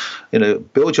 So,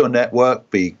 build your network,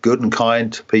 be good and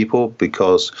kind to people,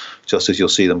 because just as you'll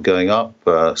see them going up,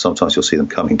 sometimes you'll see them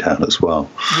coming down as well.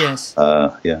 Yes.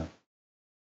 Yeah.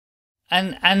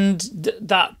 And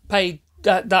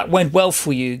that went well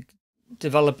for you,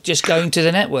 develop just going to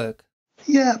the network?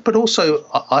 Yeah, but also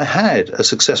I had a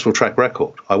successful track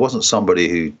record. I wasn't somebody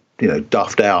who,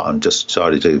 duffed out and just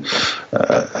decided to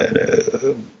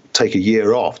take a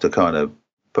year off to kind of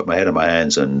put my head in my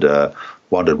hands and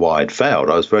wondered why I'd failed.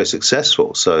 I was very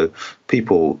successful. So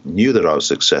people knew that I was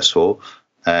successful,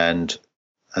 and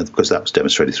because that was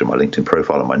demonstrated through my LinkedIn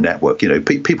profile and my network.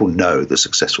 People know the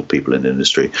successful people in the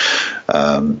industry.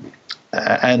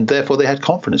 And therefore they had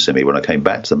confidence in me when I came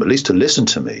back to them, at least to listen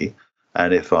to me.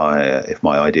 And if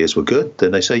my ideas were good,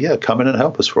 then they say, yeah, come in and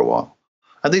help us for a while.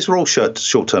 And these were all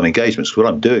short-term engagements. What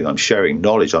I'm doing, I'm sharing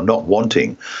knowledge. I'm not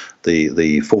wanting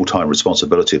the full-time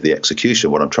responsibility of the execution.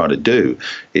 What I'm trying to do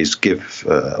is give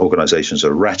organizations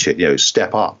a ratchet,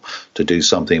 step up to do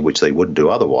something which they wouldn't do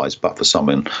otherwise, but for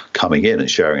someone coming in and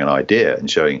sharing an idea and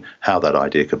showing how that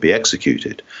idea could be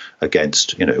executed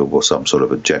against, or some sort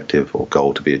of objective or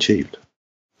goal to be achieved.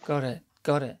 Got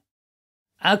it.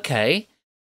 Okay.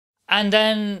 And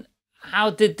then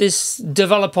how did this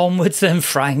develop onwards then,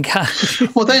 Frank?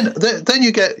 Well, then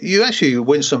you actually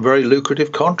win some very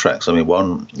lucrative contracts. I mean,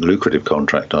 one lucrative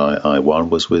contract I won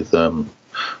was with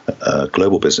a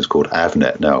global business called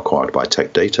Avnet, now acquired by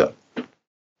Tech Data.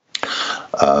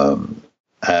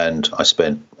 And I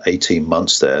spent 18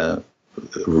 months there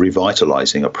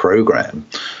revitalizing a program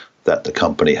that the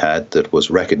company had that was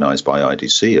recognized by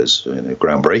IDC as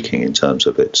groundbreaking in terms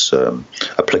of its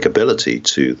applicability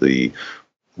to the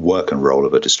work and role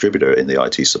of a distributor in the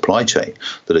IT supply chain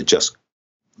that it just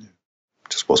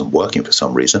wasn't working for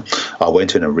some reason. I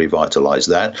went in and revitalized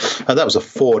that, and that was a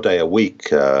 4-day-a-week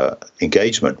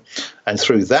engagement. And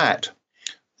through that,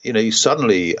 you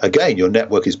suddenly, again, your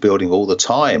network is building all the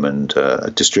time, and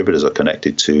distributors are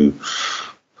connected to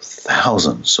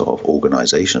thousands of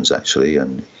organizations, actually,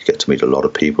 and you get to meet a lot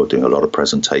of people, doing a lot of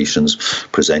presentations,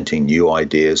 presenting new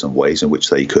ideas and ways in which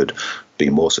they could be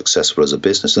more successful as a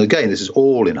business. And again, this is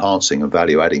all enhancing and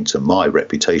value adding to my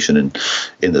reputation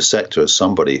in the sector as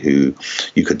somebody who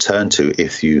you could turn to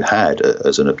if you had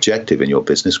as an objective in your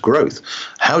business growth.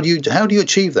 How do you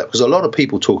achieve that? Because a lot of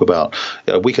people talk about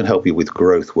we can help you with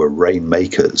growth, we're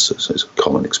rainmakers. It's a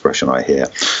common expression I hear.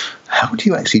 How do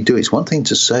you actually do it? It's one thing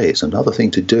to say, it's another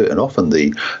thing to do it. And often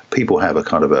the people have a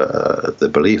kind of the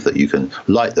belief that you can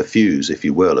light the fuse, if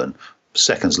you will, and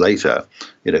seconds later,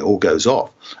 it all goes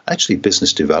off. Actually,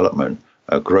 business development,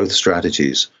 growth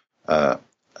strategies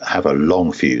have a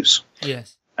long fuse.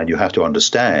 Yes. And you have to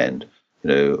understand,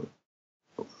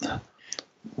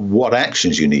 what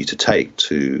actions you need to take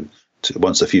to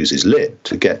once the fuse is lit,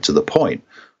 to get to the point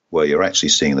where you're actually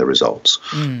seeing the results.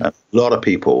 A lot of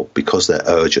people, because they're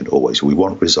urgent always, we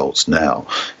want results now,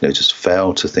 just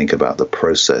fail to think about the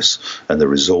process and the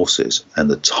resources and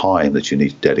the time that you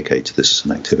need to dedicate to this as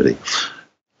an activity.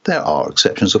 There are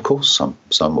exceptions, of course.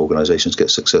 Some organizations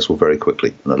get successful very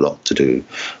quickly, and a lot to do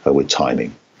with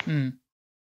timing.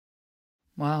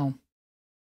 Wow.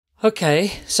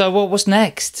 Okay, so what was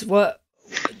next?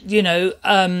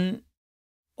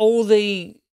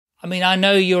 I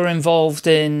know you're involved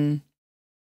in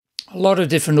a lot of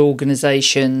different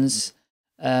organizations,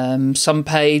 some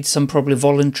paid, some probably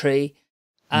voluntary.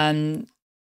 And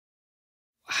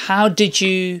how did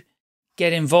you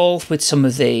get involved with some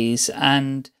of these,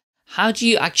 and how do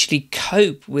you actually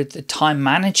cope with the time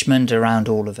management around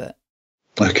all of it?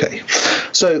 Okay,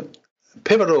 so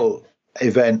pivotal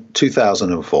event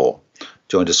 2004,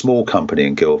 joined a small company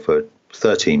in Guildford,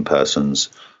 13 persons,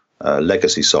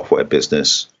 legacy software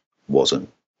business, wasn't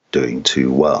doing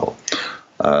too well.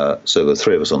 So the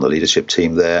three of us on the leadership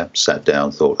team there sat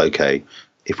down, thought, okay,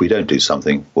 if we don't do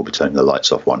something, we'll be turning the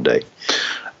lights off one day.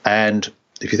 And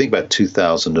if you think about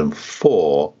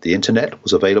 2004, the internet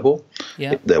was available.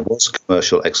 Yeah. There was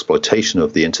commercial exploitation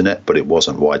of the internet, but it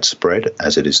wasn't widespread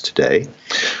as it is today.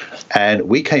 And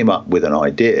we came up with an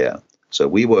idea. So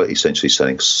we were essentially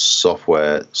selling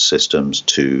software systems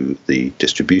to the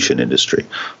distribution industry.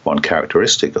 One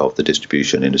characteristic of the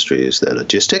distribution industry is their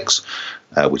logistics,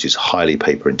 which is highly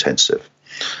paper intensive.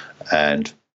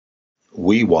 And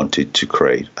we wanted to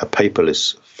create a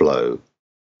paperless flow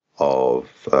of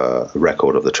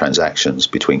record of the transactions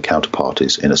between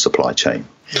counterparties in a supply chain.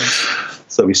 Yes.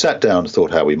 So we sat down and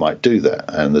thought how we might do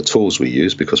that. And the tools we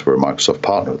used, because we're a Microsoft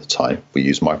partner at the time, we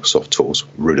used Microsoft tools,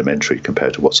 rudimentary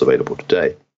compared to what's available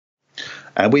today.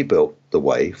 And we built the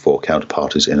way for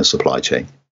counterparties in a supply chain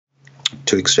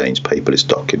to exchange paperless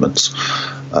documents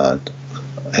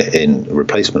in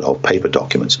replacement of paper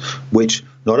documents, which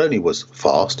not only was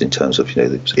fast in terms of,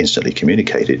 it was instantly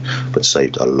communicated, but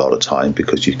saved a lot of time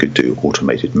because you could do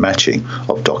automated matching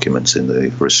of documents in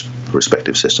the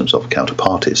respective systems of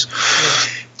counterparties.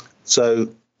 So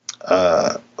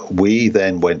we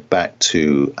then went back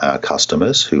to our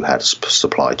customers who had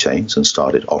supply chains and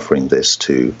started offering this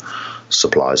to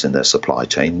suppliers in their supply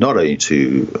chain, not only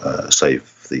to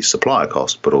save the supplier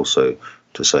cost, but also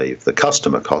to save the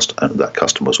customer cost, and that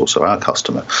customer was also our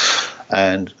customer.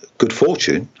 And good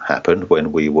fortune happened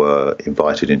when we were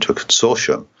invited into a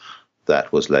consortium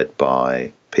that was led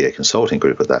by PA Consulting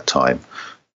Group at that time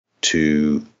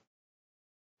to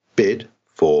bid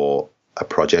for a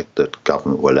project that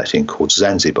government were letting called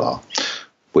Zanzibar,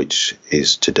 which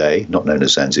is today not known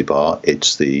as Zanzibar.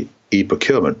 It's the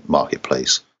e-procurement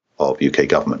marketplace of UK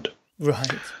government.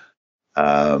 Right.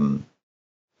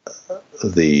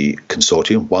 The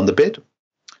consortium won the bid,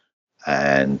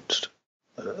 and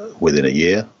within a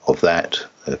year of that,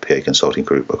 PA Consulting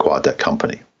Group acquired that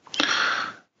company.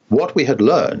 What we had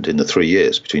learned in the 3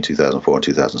 years between 2004 and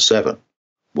 2007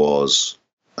 was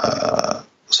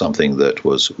something that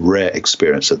was rare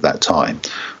experience at that time,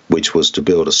 which was to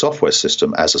build a software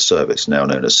system as a service, now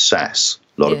known as SaaS.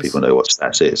 A lot of people know what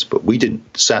SaaS is, but we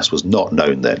didn't. SaaS was not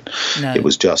known then. No. It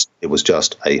was just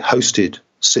a hosted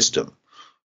system.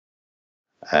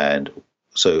 And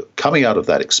so coming out of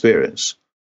that experience,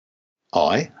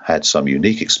 I had some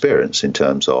unique experience in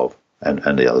terms of, and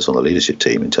the others on the leadership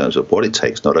team, in terms of what it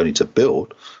takes not only to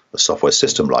build a software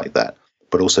system like that,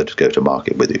 but also to go to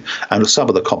market with you. And some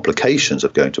of the complications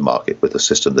of going to market with a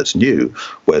system that's new,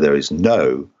 where there is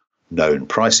no known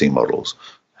pricing models,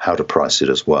 how to price it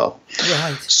as well.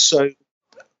 Right. So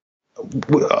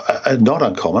not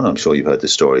uncommon, I'm sure you've heard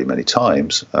this story many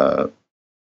times,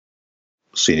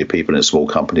 senior people in a small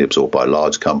company absorbed by a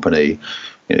large company,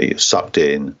 you're sucked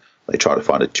in, they try to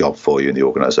find a job for you in the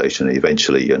organization, and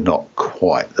eventually you're not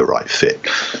quite the right fit.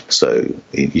 So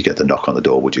you get the knock on the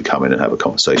door, would you come in and have a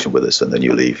conversation with us? And then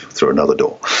you leave through another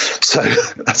door. So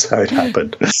that's how it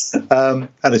happened. And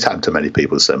it's happened to many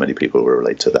people, so many people will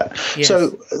relate to that. Yes.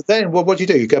 So then what do?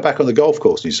 You go back on the golf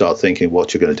course and you start thinking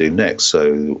what you're going to do next.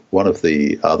 So one of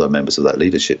the other members of that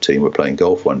leadership team were playing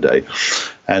golf one day,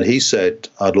 and he said,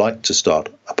 I'd like to start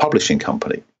a publishing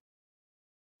company.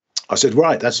 I said,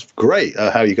 right, that's great.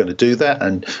 How are you going to do that?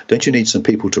 And don't you need some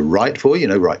people to write for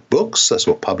you, write books? That's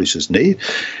what publishers need.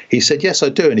 He said, yes, I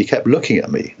do. And he kept looking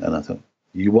at me. And I thought,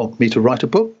 you want me to write a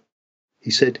book? He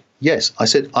said, yes. I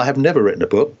said, I have never written a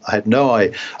book. I have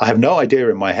no idea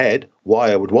in my head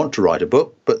why I would want to write a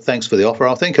book, but thanks for the offer.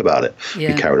 I'll think about it.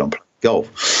 Yeah. He carried on playing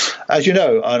golf. As you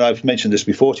know, and I've mentioned this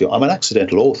before to you, I'm an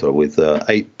accidental author with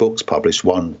 8 books published,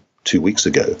 1-2 weeks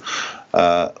ago.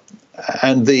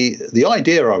 And the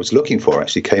idea I was looking for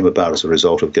actually came about as a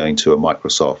result of going to a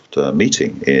Microsoft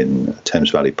meeting in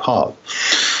Thames Valley Park.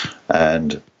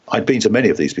 And I'd been to many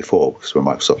of these before because we're a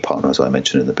Microsoft partner, as I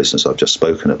mentioned in the business I've just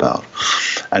spoken about.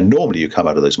 And normally you come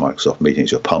out of those Microsoft meetings,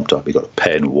 you're pumped up, you've got a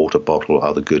pen, water bottle,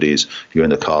 other goodies, you're in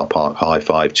the car park, high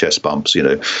five, chest bumps,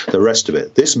 the rest of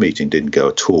it. This meeting didn't go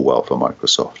at all well for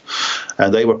Microsoft.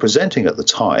 And they were presenting at the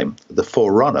time the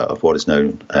forerunner of what is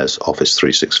known as Office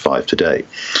 365 today.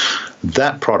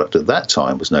 That product at that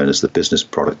time was known as the Business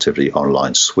Productivity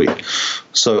Online Suite.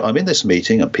 So I'm in this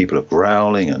meeting and people are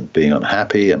growling and being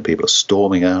unhappy and people are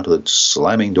storming out of the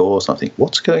slamming doors. And I think,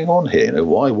 what's going on here?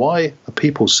 Why are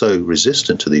people so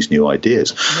resistant to these new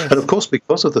ideas? Yes. And of course,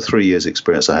 because of the 3 years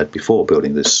experience I had before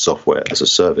building this software as a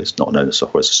service, not known as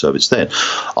software as a service then,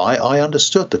 I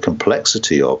understood the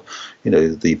complexity of,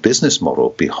 the business model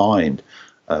behind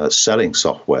selling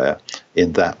software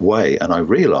in that way. And I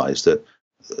realized that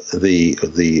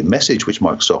the message which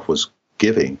Microsoft was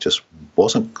giving just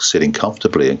wasn't sitting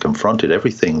comfortably and confronted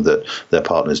everything that their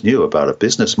partners knew about a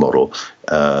business model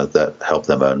that helped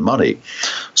them earn money.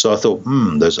 So I thought,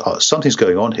 there's something's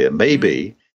going on here.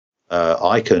 Maybe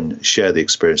I can share the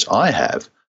experience I have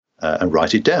and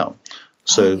write it down.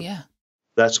 So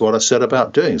that's what I set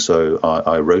about doing. So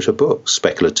I wrote a book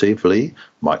speculatively.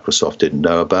 Microsoft didn't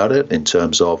know about it in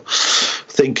terms of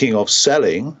thinking of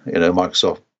selling,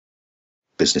 Microsoft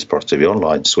Business Productivity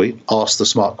Online Suite, Ask the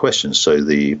Smart Questions. So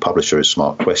the publisher is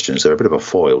Smart Questions. They're a bit of a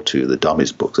foil to the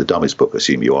Dummies book. The Dummies book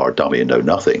assume you are a dummy and know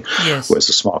nothing, whereas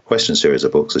the Smart Questions series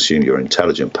of books assume you're an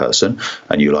intelligent person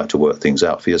and you like to work things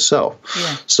out for yourself.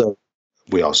 Yeah. So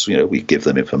we ask, we give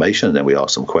them information and then we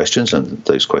ask them questions, and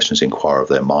those questions inquire of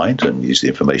their mind and use the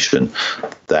information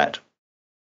that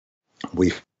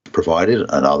we've provided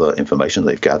and other information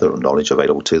they've gathered or knowledge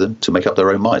available to them to make up their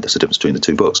own mind. That's the difference between the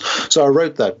two books. So I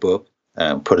wrote that book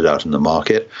and put it out in the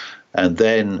market. And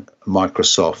then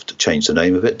Microsoft changed the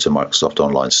name of it to Microsoft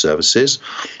Online Services.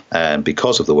 And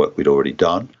because of the work we'd already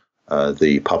done,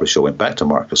 the publisher went back to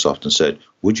Microsoft and said,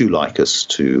 would you like us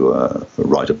to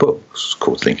write a book? It's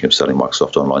called Thinking of Selling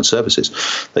Microsoft Online Services.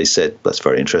 They said, that's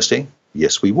very interesting.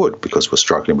 yes, we would, because we're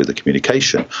struggling with the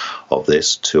communication of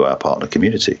this to our partner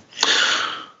community.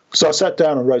 So I sat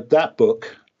down and wrote that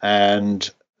book, and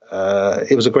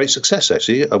it was a great success,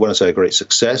 actually. I want to say a great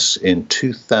success. In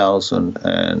 2000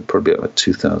 and probably about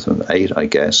 2008, I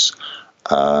guess,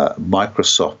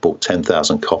 Microsoft bought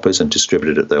 10,000 copies and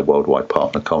distributed it at their worldwide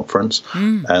partner conference,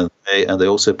 and they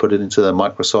also put it into their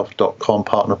Microsoft.com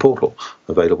partner portal,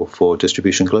 available for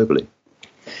distribution globally.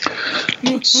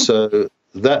 So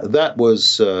that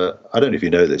was I don't know if you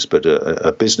know this, but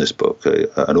a business book,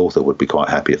 an author would be quite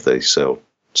happy if they sold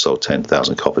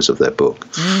 10,000 copies of their book.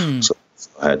 So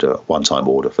I had a one-time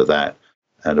order for that,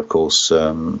 and of course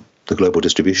the global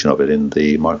distribution of it in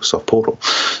the Microsoft portal.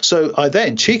 So I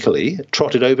then cheekily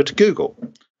trotted over to Google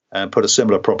and put a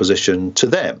similar proposition to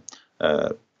them.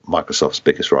 Microsoft's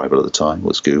biggest rival at the time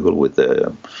was Google, with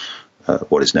their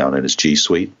what is now known as G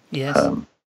Suite. Yes.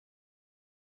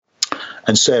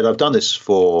 And said, I've done this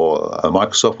for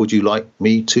Microsoft, would you like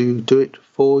me to do it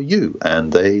for you?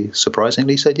 And they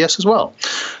surprisingly said yes as well.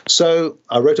 So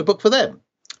I wrote a book for them.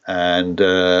 And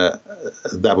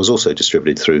that was also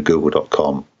distributed through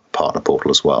Google.com partner portal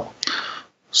as well.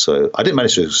 So I didn't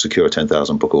manage to secure a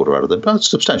 10,000 book order out of them, but a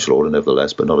substantial order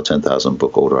nevertheless, but not a 10,000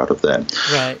 book order out of them.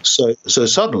 Right. So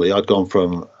suddenly I'd gone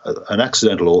from an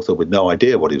accidental author with no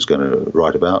idea what he was going to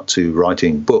write about to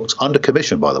writing books under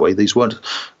commission, by the way. These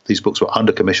books were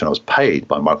under commission. I was paid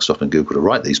by Microsoft and Google to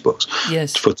write these books.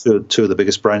 Yes. For two of the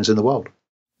biggest brands in the world.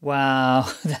 Wow,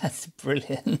 that's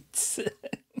brilliant.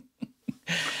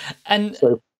 And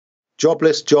so,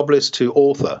 jobless to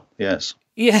author, yes.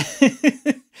 Yeah.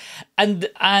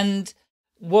 And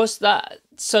was that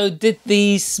so? Did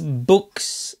these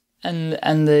books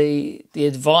and the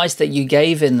advice that you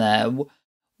gave in there,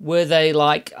 were they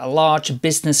like a large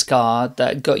business card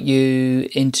that got you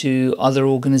into other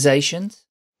organizations?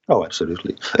 Oh,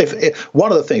 absolutely. If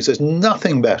one of the things, there's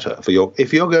nothing better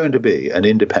if you're going to be an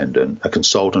independent, a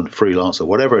consultant, freelancer,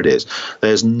 whatever it is,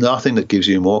 there's nothing that gives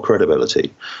you more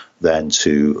credibility than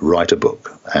to write a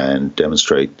book and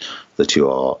demonstrate that you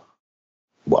are,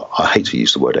 well, I hate to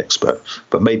use the word expert,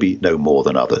 but maybe no more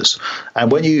than others. And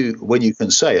when you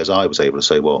can say, as I was able to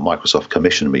say, well, Microsoft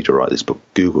commissioned me to write this book,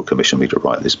 Google commissioned me to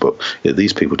write this book.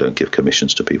 These people don't give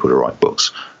commissions to people to write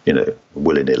books,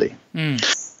 willy-nilly.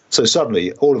 So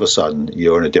suddenly, all of a sudden,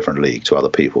 you're in a different league to other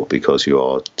people because you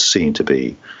are seen to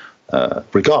be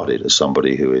regarded as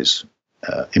somebody who is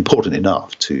important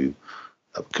enough to.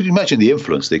 Could you imagine the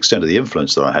extent of the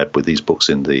influence that I had with these books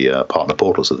in the partner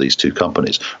portals of these two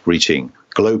companies, reaching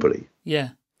globally?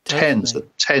 Yeah, totally.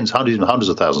 Tens, hundreds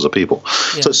of thousands of people.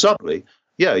 Yeah. So suddenly,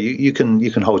 yeah, you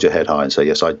can hold your head high and say,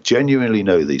 yes, I genuinely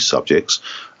know these subjects,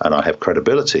 and I have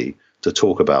credibility to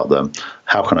talk about them.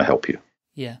 How can I help you?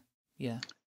 Yeah.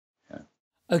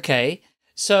 Okay,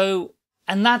 so,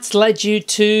 and that's led you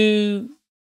to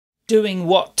doing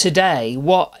what today?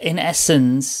 What, in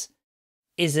essence,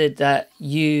 is it that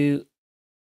you,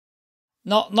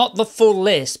 not the full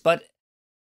list, but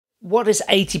what is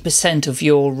 80% of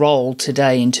your role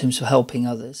today in terms of helping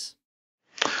others?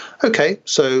 Okay,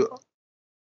 so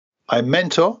I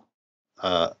mentor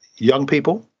young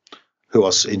people who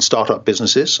are in startup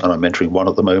businesses, and I'm mentoring one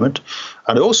at the moment,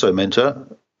 and I also mentor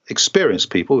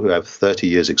experienced people who have 30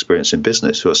 years experience in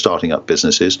business, who are starting up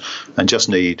businesses and just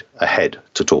need a head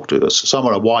to talk to us,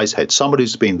 someone, a wise head, somebody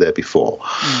who's been there before.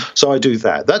 So I do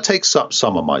that. That takes up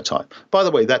some of my time. By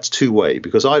the way, that's two-way,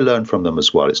 because I learn from them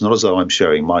as well. It's not as though I'm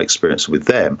sharing my experience with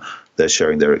them. They're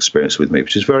sharing their experience with me,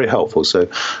 which is very helpful. So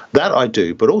that I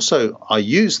do, but also I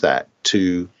use that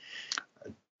to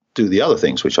do the other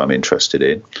things which I'm interested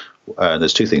in. And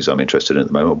there's two things I'm interested in at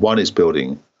the moment. One is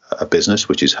building a business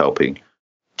which is helping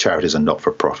charities and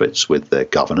not-for-profits with their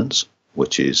governance,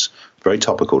 which is very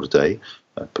topical today.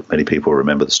 Many people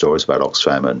remember the stories about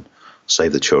Oxfam and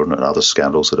Save the Children and other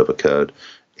scandals that have occurred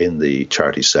in the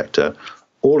charity sector.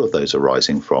 All of those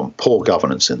arising from poor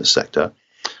governance in the sector,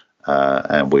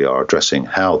 and we are addressing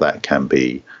how that can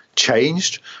be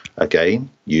changed, again,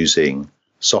 using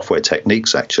software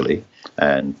techniques, actually,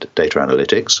 and data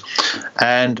analytics.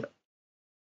 And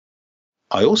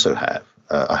I also have,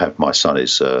 my son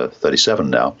is 37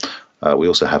 now. We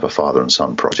also have a father and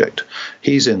son project.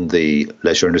 He's in the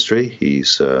leisure industry.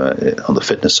 He's on the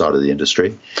fitness side of the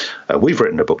industry. We've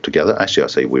written a book together. Actually, I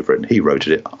say we've written. He wrote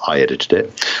it. I edited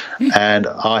it. And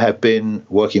I have been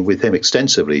working with him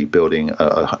extensively, building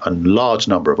a large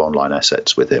number of online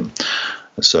assets with him.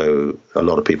 So a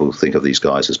lot of people think of these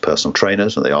guys as personal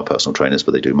trainers, and they are personal trainers,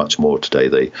 but they do much more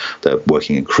today. They're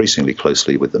working increasingly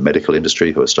closely with the medical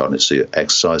industry, who are starting to see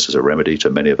exercise as a remedy to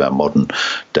many of our modern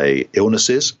day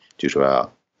illnesses due to our,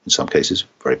 in some cases,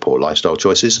 very poor lifestyle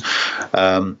choices.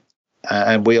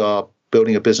 and we are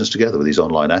building a business together with these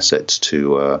online assets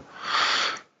to,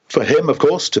 for him, of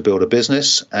course, to build a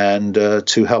business and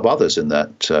to help others in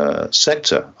that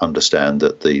sector understand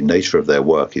that the nature of their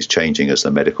work is changing as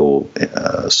the medical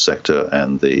sector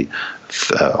and the,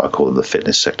 I call them the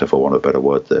fitness sector, for want of a better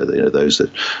word, those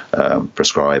that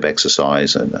prescribe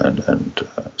exercise and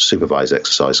supervise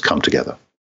exercise come together.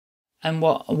 And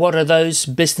what are those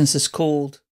businesses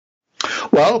called?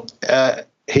 Well,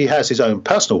 he has his own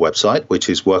personal website, which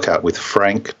is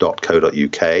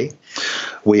workoutwithfrank.co.uk.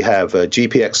 We have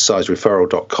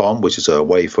gpexercisereferral.com, which is a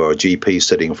way for a GP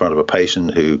sitting in front of a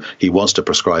patient who he wants to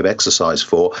prescribe exercise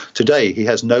for. Today, he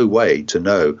has no way to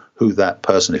know who that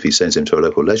person, if he sends him to a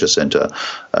local leisure centre,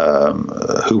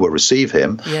 who will receive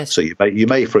him. Yes. So you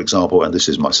may, for example, and this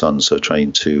is my son's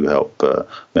trained to help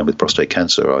men with prostate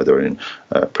cancer, either in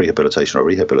prehabilitation or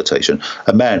rehabilitation.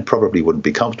 A man probably wouldn't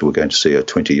be comfortable going to see a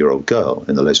 20-year-old girl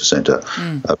in the leisure centre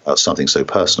about something so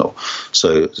personal.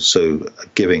 So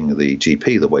giving the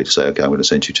GP the way to say, okay, I'm going to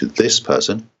send you to this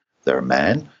person. They're a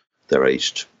man. They're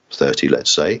aged 30, let's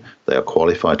say. They are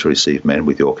qualified to receive men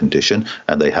with your condition,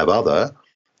 and they have other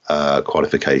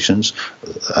qualifications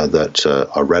that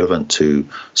are relevant to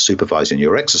supervising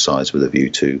your exercise with a view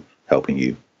to helping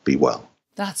you be well.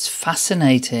 That's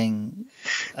fascinating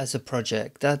as a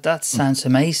project. That sounds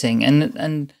amazing.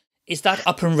 And is that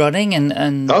up and running?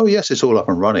 And Oh, yes, it's all up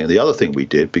and running. The other thing we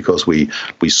did, because we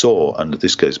saw, and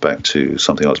this goes back to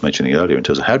something I was mentioning earlier in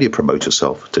terms of how do you promote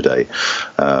yourself today?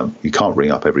 You can't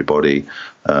ring up everybody.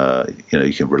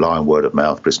 You can rely on word of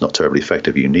mouth, but it's not terribly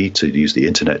effective. You need to use the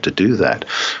internet to do that.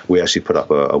 We actually put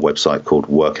up a website called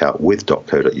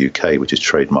workoutwith.co.uk, which is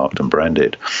trademarked and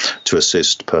branded, to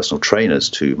assist personal trainers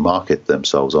to market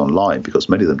themselves online, because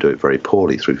many of them do it very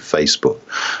poorly through Facebook,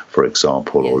 for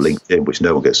example, or LinkedIn, which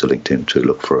no one gets to LinkedIn to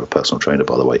look for a personal trainer,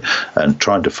 by the way. And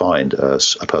trying to find a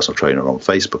personal trainer on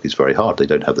Facebook is very hard. They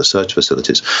don't have the search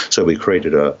facilities. So we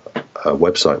created a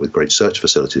website with great search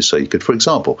facilities. So you could, for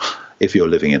example, if you're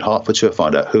living in Hertfordshire,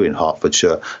 find out who in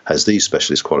Hertfordshire has these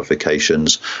specialist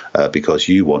qualifications because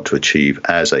you want to achieve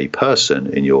as a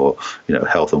person in your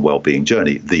health and well-being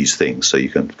journey these things. So you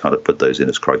can kind of put those in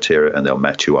as criteria, and they'll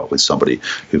match you up with somebody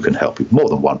who can help you. More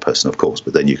than one person, of course,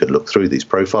 but then you can look through these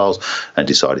profiles and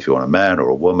decide if you want a man or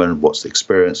a woman, what's the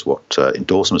experience, what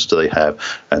endorsements do they have,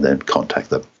 and then contact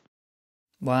them.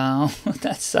 Wow,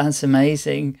 that sounds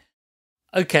amazing.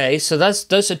 Okay, so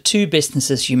those are two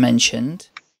businesses you mentioned.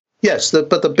 Yes,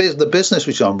 but the business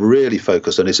which I'm really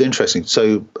focused on is interesting.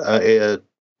 So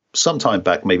some time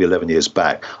back, maybe 11 years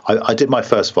back, I did my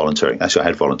first volunteering. Actually, I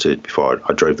had volunteered before.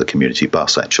 I drove the community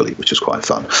bus, actually, which was quite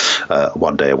fun,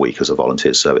 1 day a week as a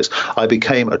volunteer service. I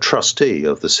became a trustee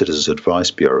of the Citizens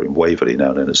Advice Bureau in Waverley,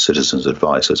 now known as Citizens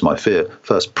Advice, as my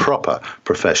first proper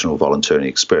professional volunteering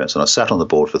experience. And I sat on the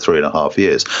board for 3.5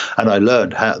 years, and I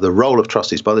learned how the role of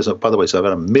trustees. By the way, so I've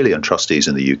had 1 million trustees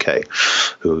in the UK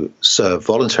who serve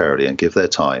voluntarily and give their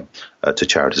time to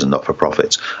charities and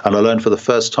not-for-profits. And I learned for the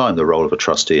first time the role of a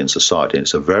trustee in society. And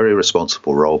it's a very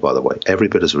responsible role, by the way, every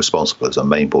bit as responsible as a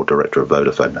main board director of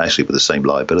Vodafone, actually with the same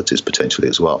liabilities potentially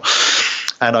as well.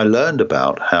 And I learned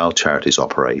about how charities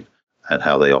operate and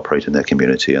how they operate in their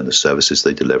community and the services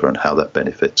they deliver and how that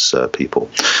benefits people.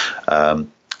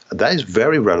 That is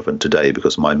very relevant today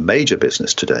because my major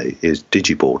business today is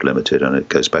Digi-Board Limited, and it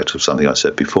goes back to something I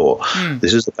said before.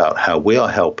 This is about how we are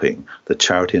helping the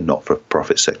charity and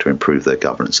not-for-profit sector improve their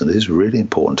governance, and this is really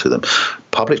important to them.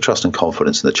 Public trust and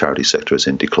confidence in the charity sector is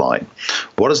in decline.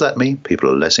 What does that mean? People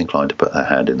are less inclined to put their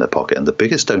hand in their pocket, and the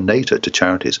biggest donator to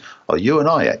charities are you and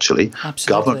I, actually.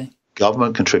 Absolutely.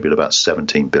 Government contribute about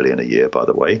 17 billion a year, by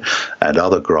the way, and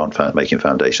other grant-making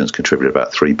foundations contribute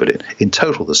about 3 billion. In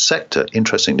total, the sector,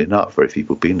 interestingly enough, very few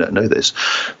people know this,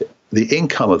 the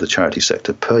income of the charity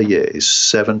sector per year is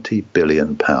 £70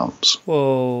 billion.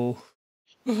 Whoa.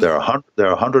 There are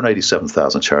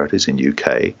 187,000 charities in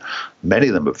UK. Many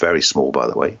of them are very small, by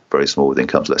the way, very small with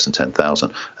incomes less than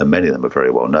 10,000, and many of them are very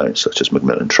well known, such as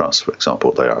Macmillan Trust, for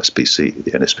example, the RSPC,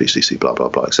 the NSPCC, blah, blah,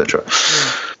 blah, etc.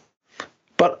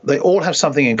 But they all have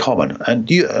something in common. And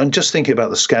just thinking about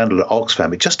the scandal at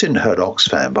Oxfam, it just didn't hurt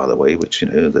Oxfam, by the way, which,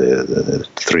 the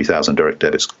 3,000 direct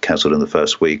debits cancelled in the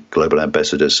first week, global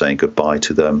ambassadors saying goodbye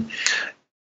to them.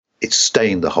 It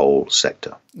stained the whole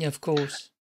sector. Yeah, of course.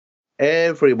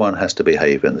 Everyone has to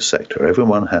behave in the sector.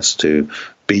 Everyone has to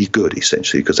be good,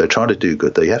 essentially, because they're trying to do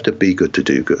good. They have to be good to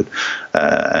do good.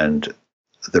 And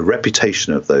the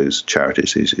reputation of those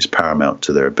charities is paramount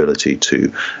to their ability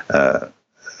to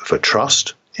for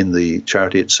trust in the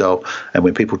charity itself. And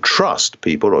when people trust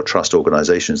people or trust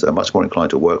organizations, they're much more inclined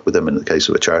to work with them. In the case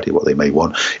of a charity, what they may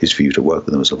want is for you to work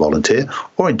with them as a volunteer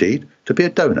or indeed to be a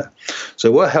donor.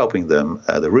 So we're helping them.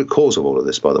 The root cause of all of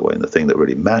this, by the way, and the thing that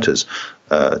really matters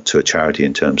to a charity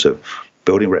in terms of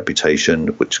building reputation,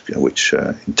 which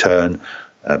in turn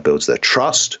builds their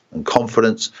trust and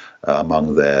confidence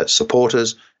among their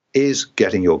supporters, is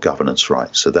getting your governance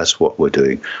right. So that's what we're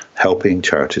doing, helping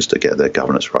charities to get their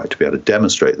governance right, to be able to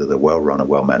demonstrate that they're well run and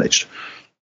well managed.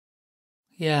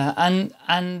 Yeah,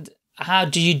 and how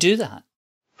do you do that?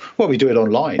 Well, we do it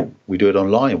online.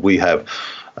 We have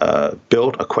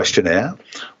built a questionnaire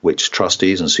which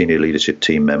trustees and senior leadership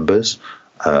team members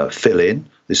fill in.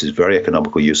 This is very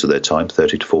economical use of their time,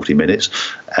 30 to 40 minutes.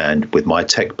 And with my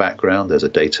tech background, there's a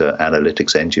data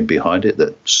analytics engine behind it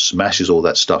that smashes all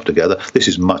that stuff together. This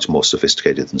is much more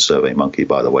sophisticated than SurveyMonkey,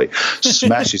 by the way.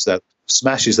 Smashes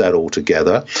that all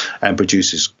together and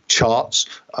produces charts.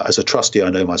 As a trustee, I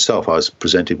know myself, I was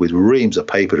presented with reams of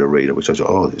paper to read, which I was like,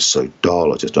 oh, it's so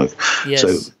dull. I just don't. Yes.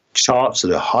 So charts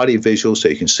that are highly visual, so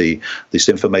you can see this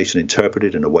information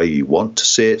interpreted in a way you want to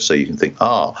see it, so you can think,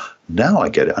 now I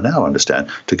get it, I now understand,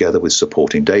 together with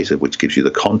supporting data, which gives you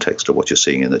the context of what you're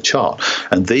seeing in the chart.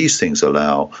 And these things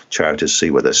allow charities to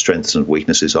see where their strengths and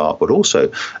weaknesses are, but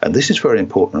also, and this is very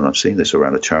important, and I've seen this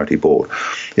around a charity board,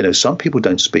 some people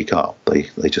don't speak up.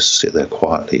 They just sit there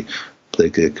quietly.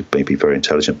 They may be very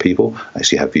intelligent people,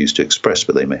 actually have views to express,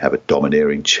 but they may have a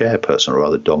domineering chairperson or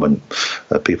other dominant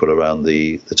people around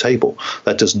the table.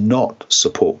 That does not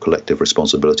support collective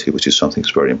responsibility, which is something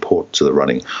that's very important to the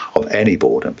running of any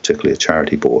board, and particularly a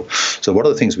charity board. So one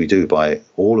of the things we do by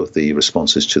all of the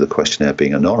responses to the questionnaire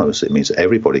being anonymous, it means that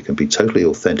everybody can be totally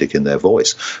authentic in their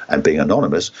voice and being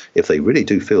anonymous. If they really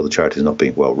do feel the charity is not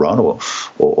being well run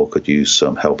or could use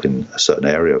some help in a certain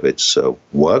area of its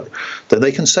work, then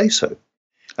they can say so.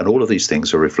 And all of these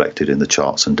things are reflected in the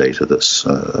charts and data that's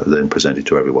then presented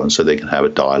to everyone, so they can have a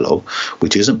dialogue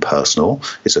which isn't personal,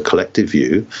 it's a collective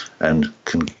view, and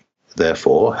can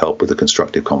therefore help with a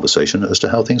constructive conversation as to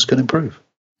how things can improve.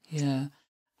 Yeah.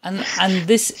 And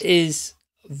this is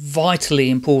vitally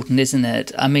important, isn't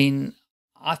it? I mean,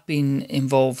 I've been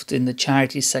involved in the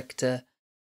charity sector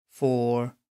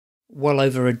for well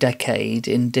over a decade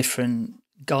in different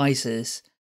guises,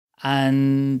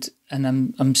 and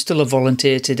I'm still a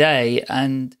volunteer today.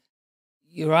 And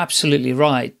you're absolutely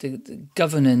right. The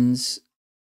governance,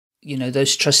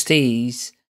 those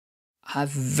trustees have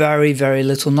very, very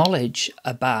little knowledge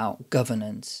about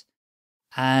governance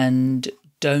and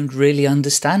don't really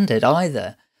understand it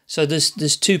either. So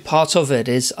there's two parts of it,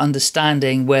 is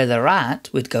understanding where they're at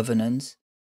with governance,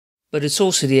 but it's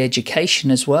also the education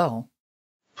as well.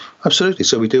 Absolutely.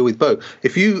 So we deal with both.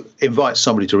 If you invite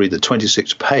somebody to read the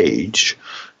 26-page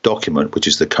document, which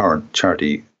is the current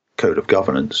Charity Code of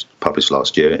Governance, published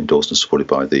last year, endorsed and supported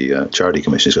by the Charity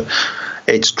Commission,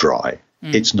 it's dry.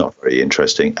 It's not very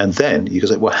interesting. And then you can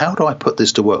say, well, how do I put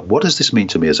this to work? What does this mean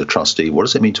to me as a trustee? What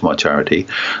does it mean to my charity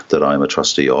that I'm a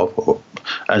trustee of?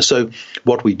 And so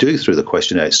what we do through the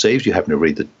questionnaire, it saves you having to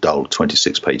read the dull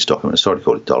 26-page document. Sorry to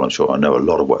call it dull. I'm sure I know a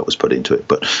lot of work was put into it,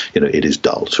 but, it is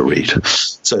dull to read.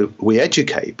 So we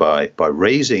educate by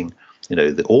raising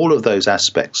all of those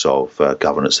aspects of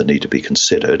governance that need to be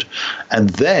considered, and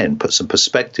then put some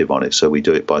perspective on it. So we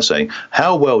do it by saying,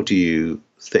 how well do you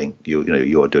think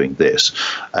you are doing this,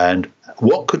 and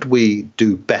what could we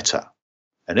do better?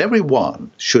 And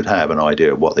everyone should have an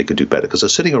idea of what they could do better, because they're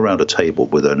sitting around a table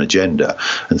with an agenda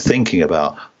and thinking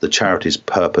about the charity's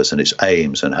purpose and its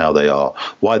aims and how they are,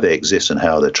 why they exist, and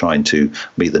how they're trying to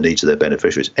meet the needs of their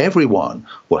beneficiaries. Everyone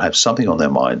will have something on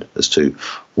their mind as to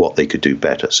what they could do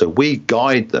better. So we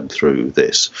guide them through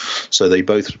this. So they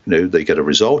both, they get a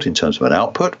result in terms of an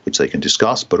output, which they can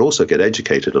discuss, but also get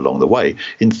educated along the way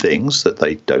in things that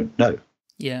they don't know.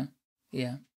 Yeah,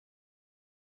 yeah.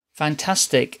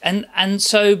 Fantastic. And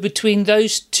so between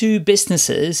those two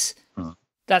businesses,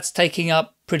 that's taking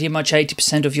up pretty much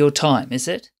 80% of your time, is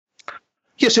it?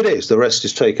 Yes, it is. The rest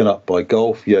is taken up by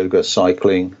golf, yoga,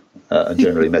 cycling, and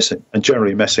generally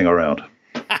messing around.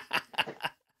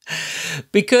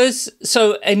 Because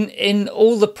so in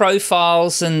all the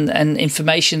profiles and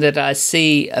information that I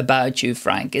see about you,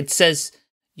 Frank, it says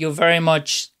you're very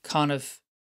much kind of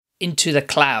into the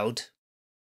cloud.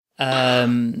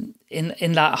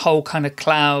 In that whole kind of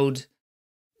cloud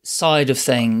side of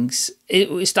things.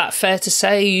 Is that fair to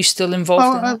say? Are you still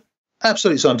involved in that?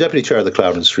 Absolutely. So I'm Deputy Chair of the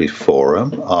Cloud Industry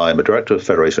Forum. I'm a Director of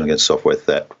Federation Against Software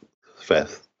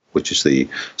Theft which is the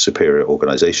superior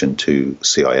organization to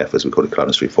CIF, as we call it, Cloud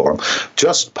Industry Forum,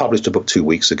 just published a book 2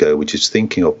 weeks ago, which is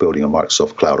Thinking of Building a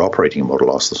Microsoft Cloud Operating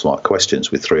Model, Ask the Smart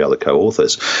Questions, with 3 other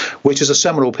co-authors, which is a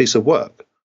seminal piece of work,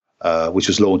 which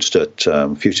was launched at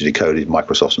Future Decoded,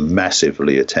 Microsoft's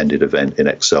massively attended event in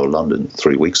Excel London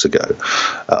 3 weeks ago.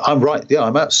 I'm right. Yeah,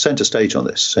 I'm at center stage on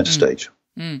this, center stage.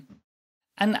 Mm.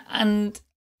 And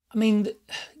I mean,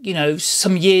 you know,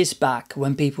 some years back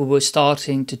when people were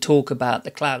starting to talk about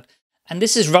the cloud, and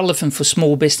this is relevant for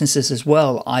small businesses as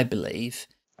well, I believe.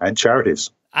 And charities.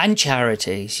 And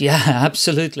charities, yeah,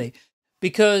 absolutely.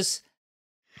 Because,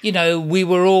 you know, we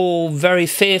were all very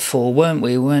fearful, weren't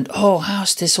we? We went, oh,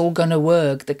 how's this all going to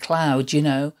work? The cloud, you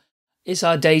know, is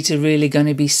our data really going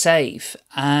to be safe?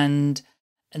 And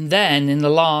then in the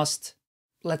last,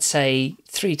 let's say,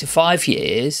 3 to 5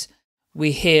 years,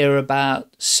 we hear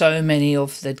about so many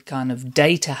of the kind of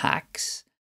data hacks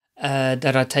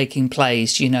that are taking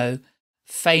place. You know,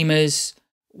 famous,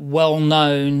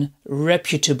 well-known,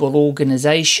 reputable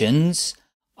organizations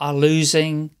are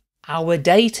losing our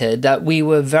data that we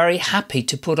were very happy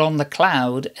to put on the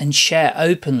cloud and share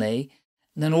openly.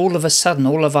 And then all of a sudden,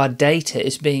 all of our data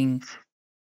is being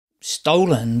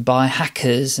stolen by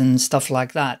hackers and stuff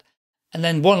like that. And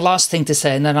then one last thing to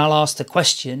say, and then I'll ask the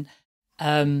question.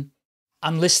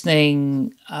 I'm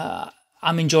listening,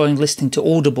 I'm enjoying listening to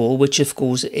Audible, which of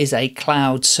course is a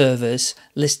cloud service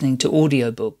listening to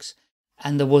audiobooks.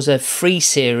 And there was a free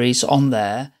series on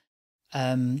there,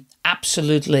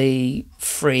 absolutely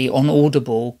free on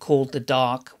Audible, called The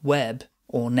Dark Web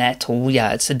or Net, or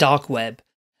yeah, it's the Dark Web.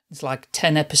 It's like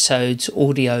 10 episodes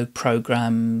audio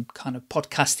program, kind of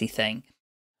podcasty thing,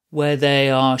 where they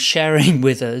are sharing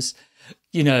with us,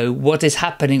 you know, what is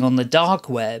happening on the dark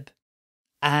web.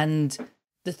 And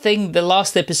the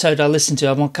last episode I listened to,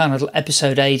 I'm on kind of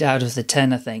episode 8 out of the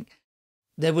 10, I think.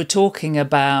 They were talking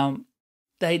about,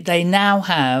 they now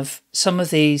have some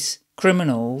of these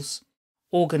criminals,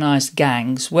 organized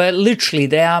gangs, where literally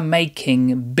they are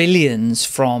making billions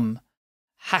from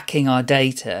hacking our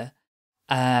data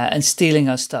and stealing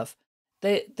our stuff.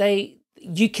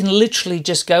 You can literally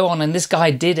just go on, and this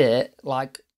guy did it,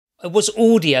 like, it was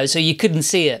audio, so you couldn't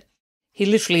see it. He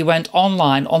literally went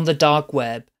online on the dark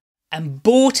web and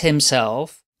bought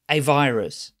himself a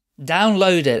virus,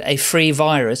 downloaded a free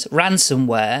virus,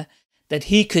 ransomware, that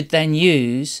he could then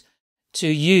use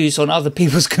on other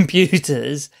people's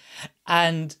computers.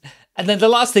 And then the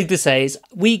last thing to say is,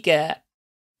 we get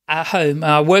at home,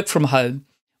 I work from home,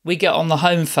 we get on the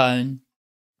home phone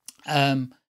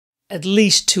at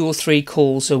least 2 or 3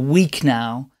 calls a week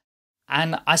now.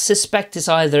 And I suspect it's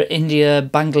either India,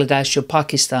 Bangladesh or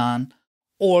Pakistan,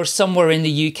 or somewhere in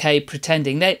the UK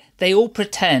pretending. They all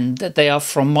pretend that they are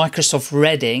from Microsoft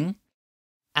Reading,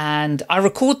 and I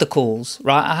record the calls,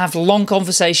 right? I have long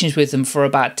conversations with them for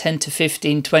about 10 to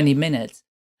 15, 20 minutes,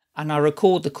 and I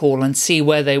record the call and see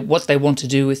what they want to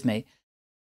do with me.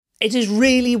 It is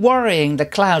really worrying, the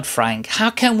cloud, Frank. How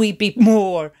can we be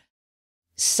more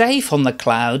safe on the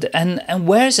cloud, and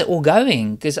where is it all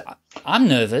going? Because I'm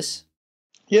nervous.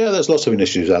 Yeah, there's lots of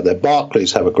initiatives out there.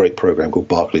 Barclays have a great program called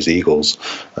Barclays Eagles.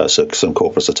 So some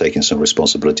corporates are taking some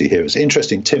responsibility here. It's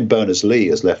interesting. Tim Berners-Lee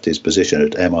has left his position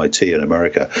at MIT in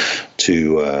America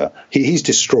to, he's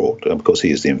distraught because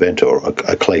he is the inventor,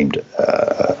 acclaimed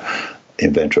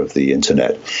inventor of the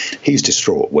internet. He's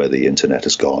distraught where the internet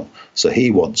has gone. So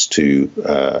he wants to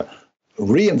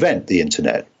reinvent the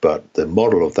internet, but the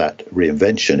model of that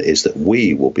reinvention is that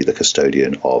we will be the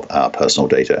custodian of our personal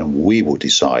data and we will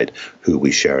decide who we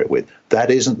share it with.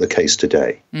 That isn't the case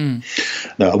today.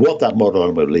 Now, what that model,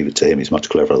 I'm going to leave it to him, he's much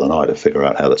cleverer than I to figure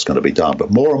out how that's going to be done,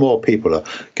 but more and more people are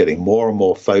getting more and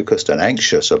more focused and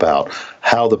anxious about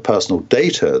how the personal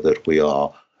data that we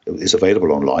are is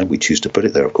available online. We choose to put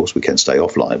it there. Of course, we can stay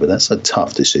offline, but that's a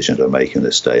tough decision to make in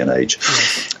this day and age.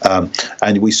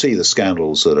 And we see the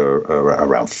scandals that are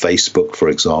around Facebook, for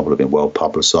example, have been well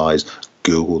publicized.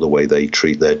 Google, the way they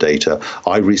treat their data.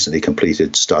 I recently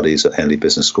completed studies at Henley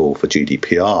Business School for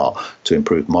GDPR to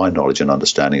improve my knowledge and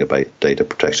understanding about data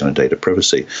protection and data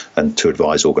privacy, and to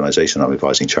advise organizations. I'm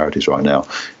advising charities right now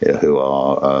who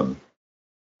are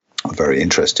very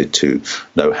interested to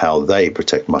know how they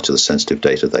protect much of the sensitive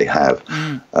data they have.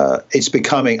 It's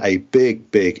becoming a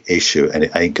big, big issue, and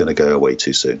it ain't going to go away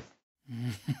too soon.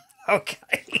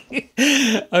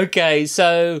 Okay,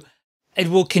 so it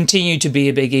will continue to be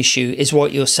a big issue, is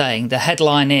what you're saying. The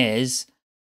headline is,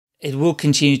 it will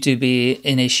continue to be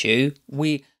an issue.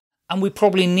 We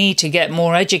probably need to get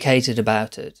more educated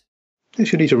about it.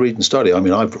 Yes, you need to read and study. I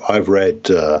mean, I've read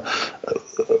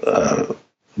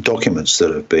documents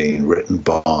that have been written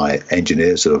by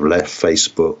engineers that have left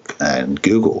Facebook and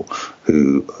Google,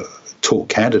 who talk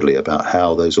candidly about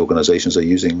how those organizations are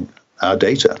using our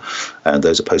data. And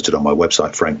those are posted on my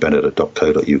website,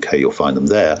 frankbennett.co.uk. You'll find them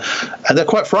there. And they're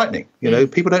quite frightening.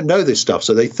 People don't know this stuff,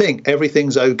 so they think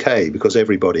everything's okay because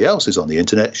everybody else is on the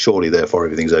internet. Surely, therefore,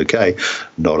 everything's okay.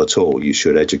 Not at all. You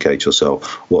should educate yourself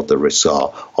what the risks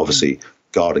are. Obviously,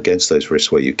 guard against those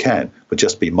risks where you can, but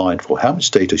just be mindful. How much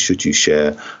data should you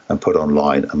share and put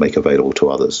online and make available to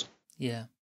others? Yeah.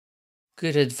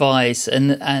 Good advice.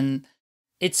 And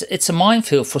it's a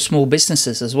minefield for small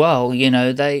businesses as well.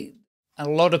 A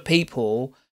lot of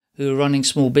people who are running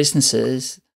small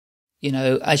businesses,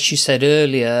 as you said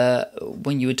earlier,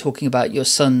 when you were talking about your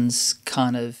son's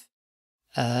kind of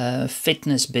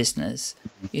fitness business,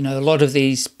 a lot of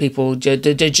these people,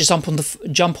 they just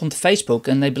jump onto Facebook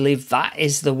and they believe that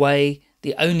is the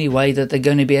only way that they're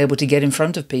going to be able to get in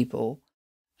front of people.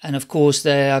 And of course,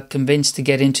 they are convinced to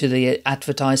get into the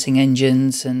advertising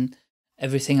engines and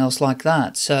everything else like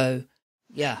that. So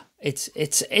yeah, it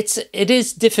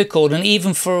is difficult. And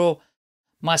even for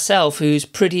myself, who's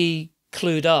pretty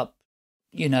clued up,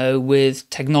 with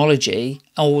technology,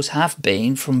 always have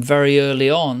been from very early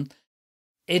on,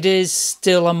 it is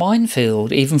still a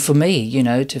minefield, even for me,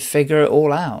 to figure it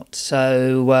all out.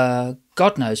 So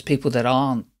God knows people that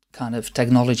aren't kind of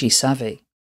technology savvy.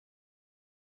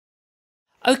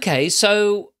 Okay,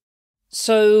 so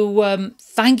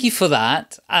thank you for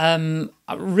that.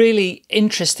 Really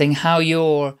interesting how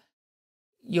your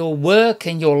work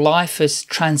and your life has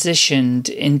transitioned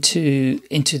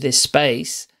into this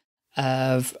space,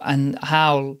 and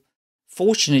how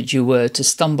fortunate you were to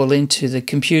stumble into the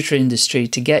computer industry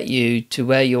to get you to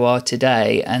where you are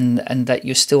today, and that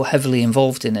you're still heavily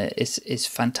involved in it is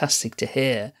fantastic to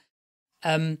hear.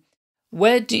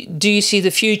 Where do you see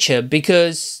the future?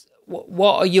 Because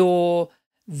what are your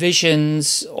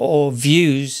visions or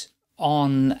views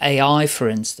on AI, for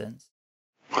instance?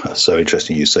 That's so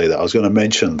interesting you say that. I was going to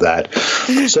mention that.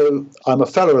 So I'm a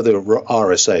fellow of the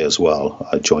RSA as well.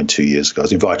 I joined 2 years ago. I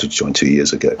was invited to join 2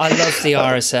 years ago. I love the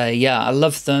RSA. Yeah, I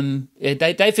love them.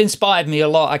 They've inspired me a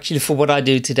lot, actually, for what I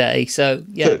do today. So,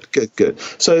 yeah. Good.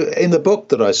 So in the book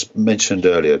that I mentioned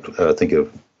earlier, think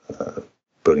of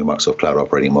Building a Microsoft Cloud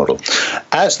Operating Model.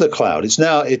 As the cloud, it's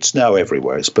now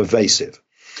everywhere. It's pervasive.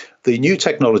 The new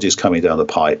technologies coming down the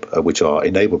pipe, which are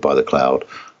enabled by the cloud,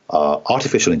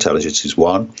 artificial intelligence is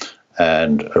one,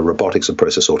 and robotics and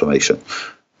process automation.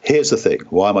 Here's the thing.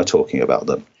 Why am I talking about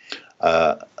them?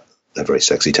 They're very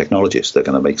sexy technologies. They're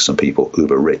going to make some people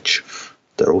uber rich.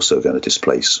 They're also going to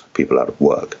displace people out of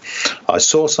work. I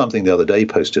saw something the other day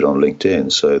posted on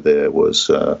LinkedIn. So there was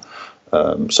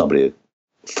somebody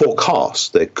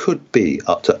forecast there could be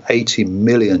up to 80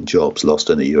 million jobs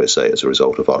lost in the USA as a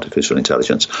result of artificial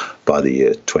intelligence by the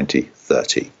year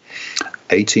 2030.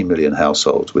 80 million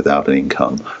households without an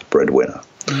income breadwinner.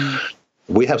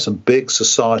 We have some big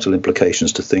societal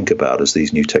implications to think about as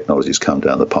these new technologies come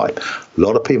down the pipe. A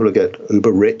lot of people will get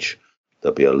uber rich.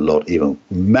 There'll be a lot, even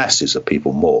masses of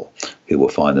people more, who will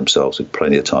find themselves with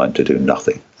plenty of time to do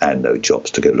nothing and no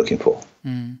jobs to go looking for.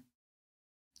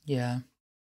 Yeah.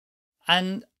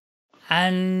 And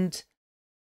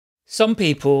some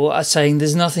people are saying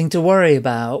there's nothing to worry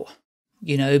about,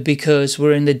 because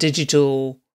we're in the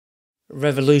digital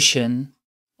revolution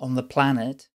on the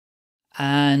planet,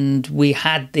 and we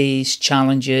had these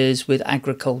challenges with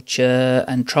agriculture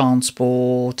and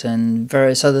transport and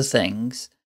various other things,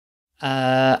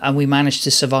 and we managed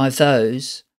to survive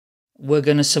those. We're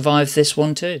going to survive this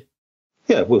one too.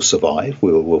 Yeah, we'll survive.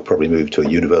 We'll probably move to a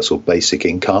universal basic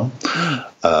income.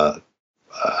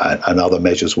 And other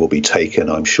measures will be taken,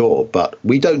 I'm sure. But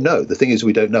we don't know. The thing is,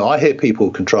 we don't know. I hear people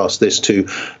contrast this to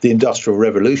the Industrial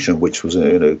Revolution, which was,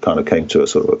 kind of came to a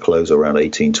sort of a close around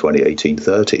 1820,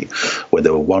 1830, when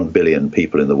there were 1 billion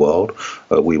people in the world.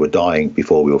 We were dying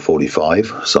before we were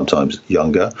 45, sometimes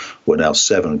younger. We're now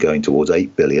 7 going towards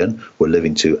 8 billion. We're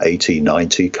living to 80,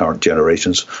 90. Current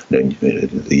generations,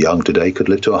 the young today could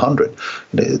live to 100.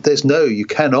 You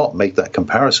cannot make that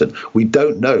comparison. We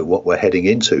don't know what we're heading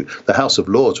into. The House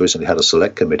of Lords recently had a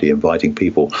select committee inviting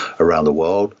people around the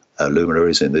world,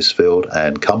 luminaries in this field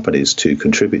and companies to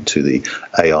contribute to the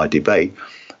AI debate.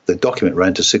 the document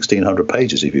ran to 1,600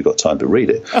 pages if you've got time to read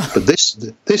it. But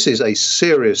this is a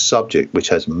serious subject which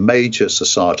has major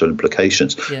societal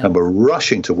implications, and we're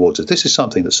rushing towards it. This is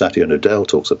something that Satya Nadella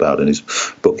talks about in his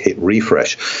book Hit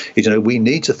Refresh. We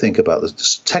need to think about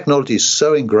this. Technology is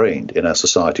so ingrained in our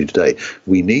society today.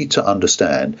 We need to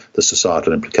understand the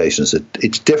societal implications.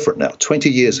 It's different now. 20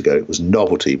 years ago, it was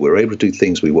novelty. We were able to do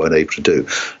things we weren't able to do.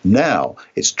 Now,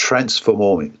 it's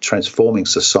transforming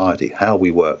society, how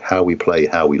we work, how we play,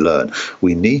 how we learn.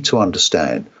 We need to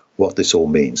understand what this all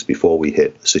means before we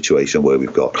hit a situation where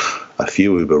we've got a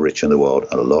few uber rich in the world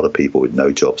and a lot of people with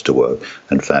no jobs to work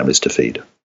and families to feed.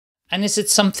 And is it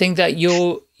something that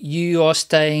you are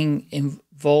staying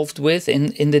involved with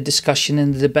in the discussion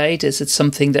and the debate? Is it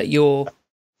something that you're...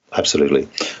 Absolutely.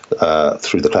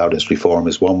 Through the Cloud Industry Forum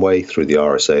is one way, through the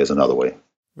RSA is another way.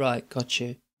 Right, got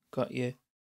you.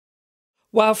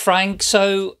 Well, Frank,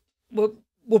 so we'll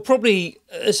probably,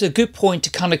 it's a good point to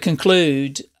kind of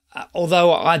conclude,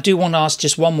 although I do want to ask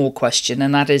just one more question,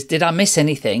 and that is, did I miss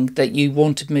anything that you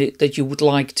would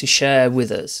like to share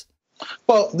with us?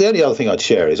 Well, the only other thing I'd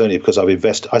share is only because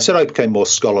I said I became more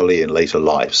scholarly in later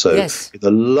life. So in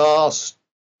the last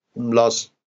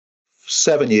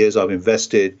 7 years, I've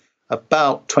invested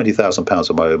about £20,000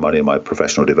 of my own money in my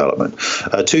professional development.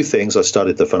 Two things. I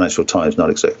studied the Financial Times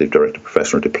Non-Executive Director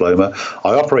Professional Diploma.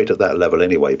 I operate at that level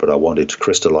anyway, but I wanted to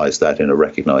crystallize that in a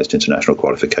recognized international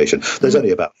qualification. There's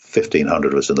only about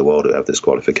 1,500 of us in the world who have this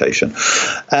qualification.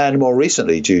 And more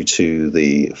recently, due to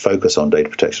the focus on data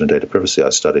protection and data privacy, I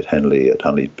studied at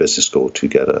Henley Business School to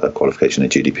get a qualification in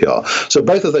GDPR. So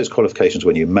both of those qualifications,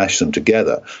 when you mash them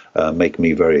together, make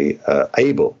me very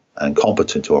able and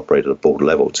competent to operate at a board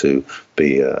level to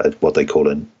be what they call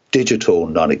a digital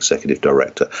non-executive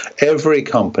director. Every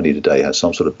company today has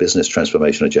some sort of business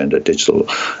transformation agenda, digital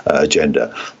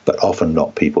agenda, but often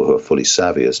not people who are fully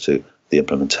savvy as to the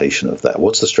implementation of that.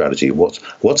 What's the strategy?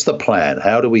 What's the plan?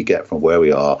 How do we get from where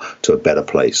we are to a better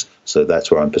place? So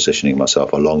that's where I'm positioning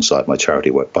myself alongside my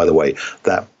charity work. By the way,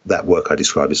 that work I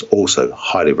describe is also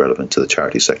highly relevant to the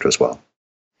charity sector as well.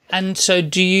 And so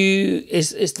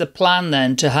is the plan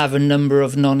then to have a number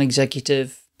of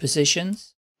non-executive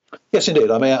positions? Yes, indeed.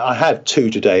 I mean, I have two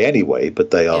today anyway,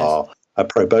 but they are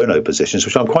pro bono positions,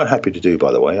 which I'm quite happy to do,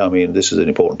 by the way. I mean, this is an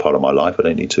important part of my life. I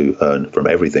don't need to earn from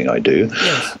everything I do.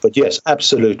 Yes. But yes,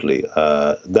 absolutely.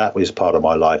 That is part of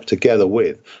my life, together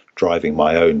with driving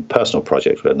my own personal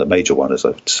project. And the major one, as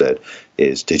I've said,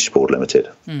 is Digi-Board Limited.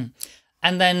 And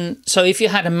then, so if you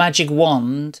had a magic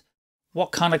wand,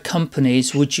 what kind of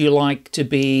companies would you like to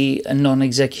be a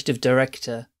non-executive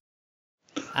director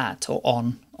at or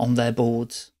on their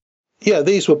boards? Yeah,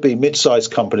 these would be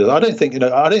mid-sized companies. I don't think I'm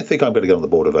going to get on the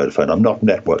board of Vodafone. I'm not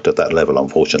networked at that level,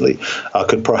 unfortunately. I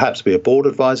could perhaps be a board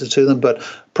advisor to them, but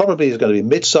probably it's going to be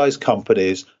mid-sized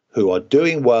companies who are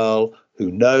doing well, who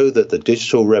know that the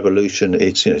digital revolution,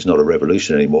 it's not a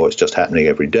revolution anymore, it's just happening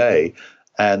every day.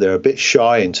 And they're a bit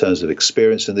shy in terms of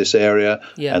experience in this area,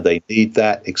 and they need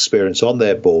that experience on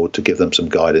their board to give them some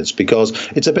guidance, because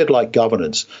it's a bit like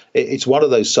governance. It's one of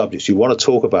those subjects you want to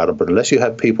talk about it, but unless you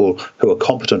have people who are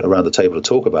competent around the table to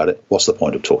talk about it, what's the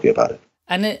point of talking about it?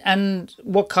 And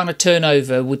what kind of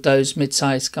turnover would those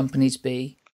mid-sized companies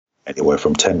be? Anywhere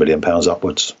from £10 million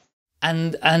upwards.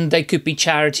 And they could be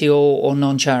charity or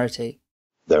non-charity?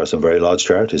 There are some very large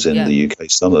charities in the UK.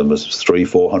 Some of them are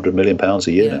 £300-400 million a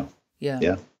year now.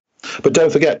 Yeah. But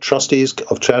don't forget, trustees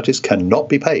of charities cannot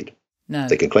be paid. No.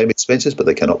 They can claim expenses, but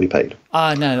they cannot be paid.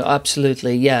 No,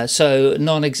 absolutely. Yeah. So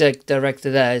non-exec director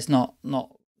there is not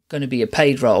going to be a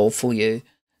paid role for you.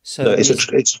 So no, it's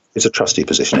a trustee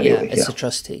position anyway. It's a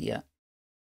trustee, yeah.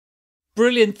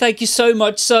 Brilliant. Thank you so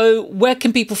much. So where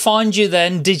can people find you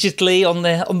then digitally on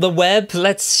the web?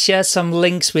 Let's share some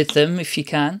links with them if you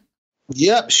can.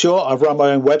 Yeah, sure. I've run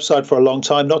my own website for a long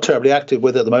time, not terribly active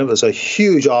with it at the moment. There's a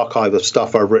huge archive of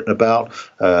stuff I've written about.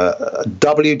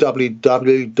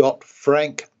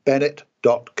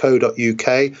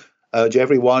 www.frankbennett.co.uk. Urge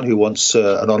everyone who wants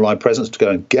an online presence to go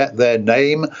and get their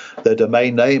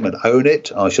domain name, and own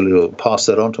it. I shall pass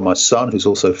that on to my son, who's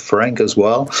also Frank as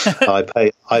well. I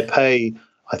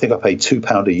think I pay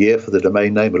 £2 a year for the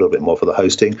domain name, a little bit more for the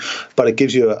hosting, but it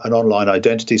gives you an online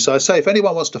identity. So I say, if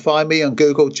anyone wants to find me on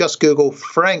Google, just Google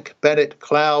Frank Bennett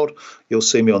Cloud. You'll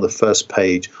see me on the first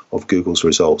page of Google's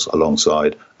results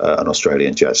alongside an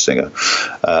Australian jazz singer.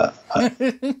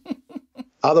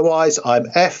 Otherwise, I'm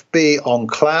FB on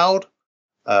Cloud.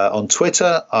 On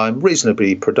Twitter, I'm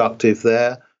reasonably productive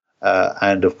there.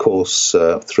 And of course,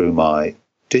 through my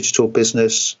digital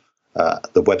business,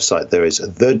 the website there is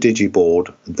the Digi-Board,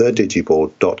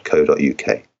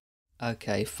 thedigiboard.co.uk.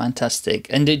 Okay, fantastic.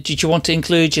 And did you want to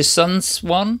include your son's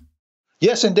one?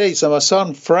 Yes, indeed. So my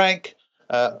son, Frank,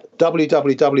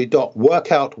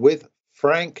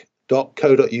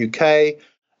 www.workoutwithfrank.co.uk.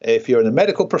 If you're in the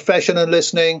medical profession and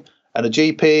listening, and a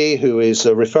GP who is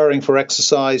referring for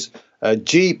exercise,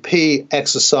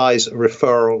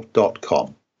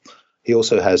 gpexercisereferral.com. He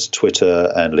also has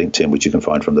Twitter and LinkedIn, which you can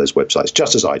find from those websites,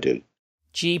 just as I do.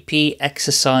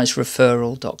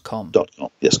 gpexercisereferral.com.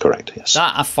 Yes, correct. Yes.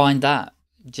 I find that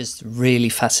just really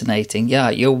fascinating. Yeah,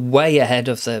 you're way ahead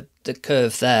of the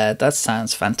curve there. That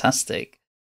sounds fantastic.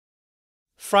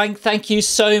 Frank, thank you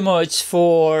so much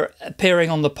for appearing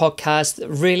on the podcast.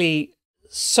 Really,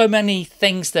 so many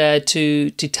things there to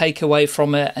take away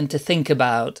from it and to think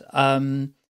about.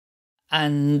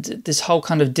 And this whole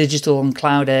kind of digital and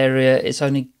cloud area is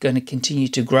only going to continue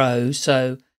to grow.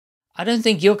 So I don't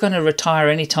think you're going to retire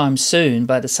anytime soon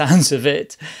by the sounds of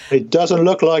it. It doesn't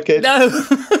look like it. No.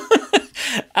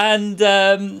 And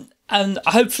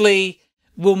hopefully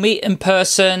we'll meet in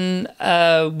person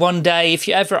one day. If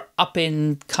you're ever up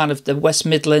in kind of the West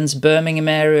Midlands, Birmingham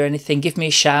area or anything, give me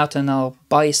a shout and I'll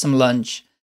buy you some lunch.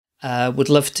 Would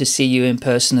love to see you in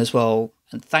person as well.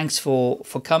 And thanks for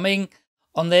coming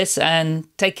on this, and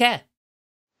take care.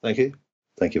 Thank you.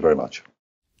 Thank you very much.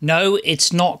 No,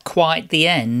 it's not quite the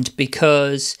end,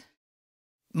 because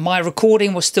my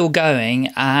recording was still going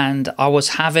and I was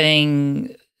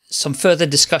having some further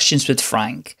discussions with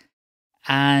Frank.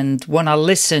 And when I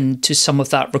listened to some of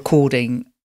that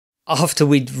recording after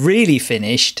we'd really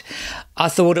finished, I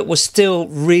thought it was still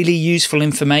really useful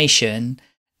information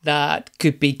that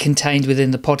could be contained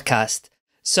within the podcast.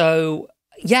 So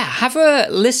yeah, have a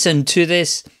listen to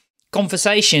this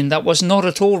conversation that was not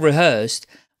at all rehearsed,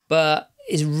 but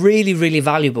is really, really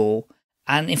valuable.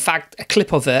 And in fact, a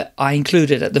clip of it I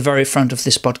included at the very front of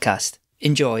this podcast.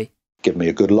 Enjoy. Give me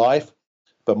a good life.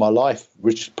 But my life,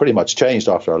 which pretty much changed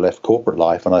after I left corporate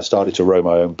life and I started to row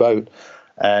my own boat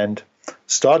and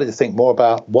started to think more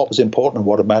about what was important and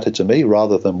what mattered to me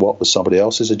rather than what was somebody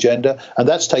else's agenda. And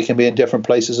that's taken me in different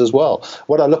places as well.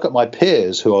 When I look at my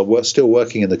peers who are still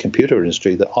working in the computer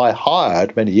industry that I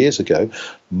hired many years ago,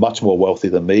 much more wealthy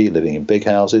than me, living in big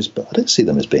houses, but I don't see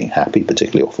them as being happy,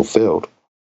 particularly, or fulfilled.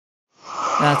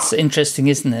 That's interesting,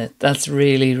 isn't it? That's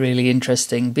really, really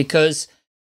interesting, because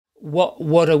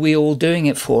what are we all doing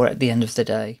it for at the end of the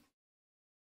day?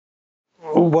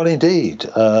 Well, indeed.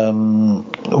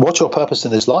 What's your purpose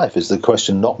in this life is the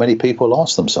question not many people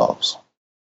ask themselves.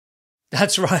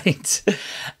 That's right.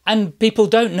 And people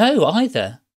don't know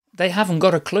either. They haven't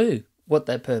got a clue what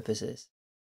their purpose is.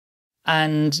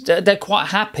 And they're quite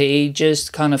happy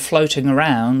just kind of floating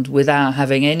around without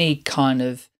having any kind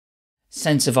of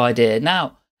sense of idea.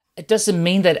 Now, it doesn't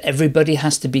mean that everybody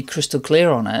has to be crystal clear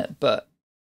on it, but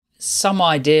some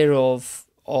idea of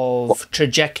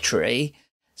trajectory,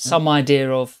 some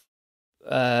idea of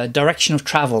direction of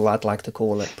travel, I'd like to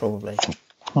call it, probably.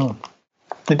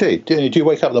 Indeed. Do you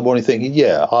wake up in the morning thinking,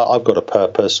 yeah, I've got a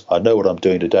purpose, I know what I'm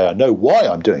doing today, I know why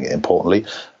I'm doing it, importantly,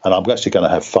 and I'm actually going to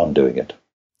have fun doing it?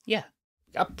 Yeah,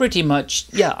 pretty much.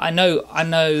 Yeah, I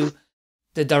know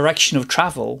the direction of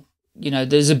travel. You know,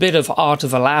 there's a bit of art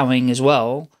of allowing as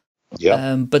well.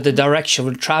 Yeah. But the direction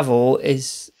of travel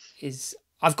is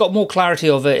I've got more clarity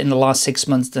of it in the last 6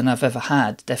 months than I've ever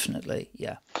had. Definitely.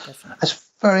 Yeah, definitely. That's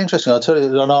very interesting. I'll tell you,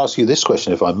 and I'll ask you this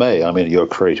question, if I may. I mean, you're a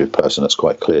creative person, that's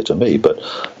quite clear to me, but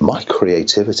my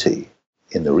creativity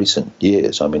in the recent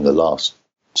years, I mean, the last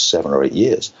 7 or 8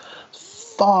 years,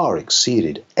 far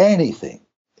exceeded anything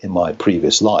in my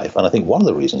previous life. And I think one of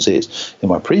the reasons is, in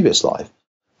my previous life,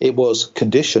 it was a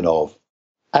condition of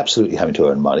absolutely having to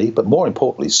earn money, but more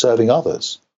importantly, serving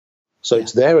others. So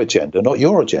it's their agenda, not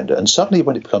your agenda. And suddenly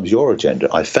when it becomes your agenda,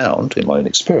 I found, in my own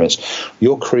experience,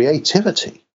 your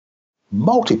creativity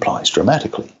multiplies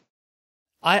dramatically.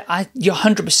 You're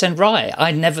 100% right.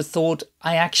 I never thought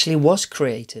I actually was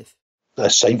creative.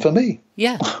 Same for me.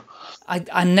 Yeah.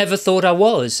 I never thought I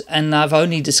was. And I've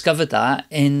only discovered that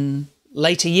in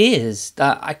later years,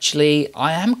 that actually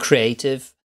I am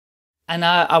creative. And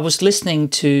I was listening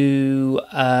to,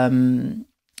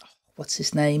 what's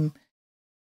his name?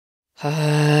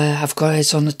 I've got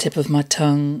it on the tip of my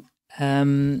tongue.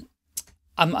 I'm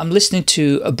listening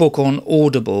to a book on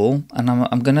Audible, and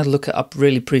I'm going to look it up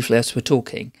really briefly as we're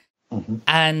talking. Mm-hmm.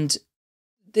 And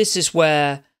this is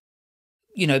where,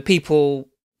 you know, people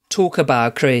talk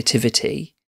about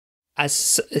creativity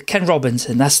as Ken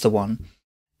Robinson. That's the one.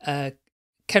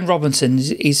 Ken Robinson,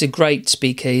 he's a great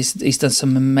speaker. He's done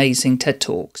some amazing TED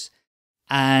Talks,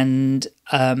 and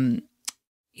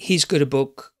he's got a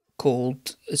book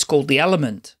called The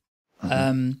Element,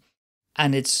 mm-hmm.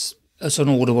 And it's it's on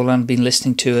Audible and been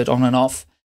listening to it on and off.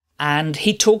 And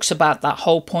he talks about that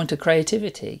whole point of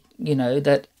creativity, you know,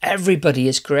 that everybody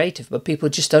is creative, but people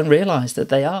just don't realize that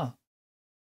they are.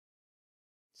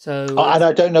 So, and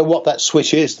I don't know what that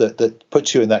switch is that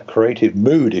puts you in that creative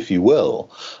mood, if you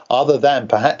will, other than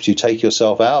perhaps you take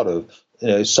yourself out of, you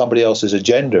know, somebody else's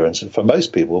agenda. And so for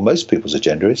most people's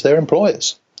agenda is their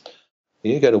employers.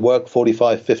 You go to work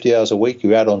 45, 50 hours a week,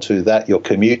 you add on to that your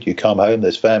commute, you come home,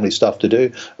 there's family stuff to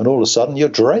do, and all of a sudden you're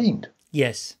drained.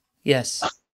 Yes.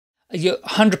 You're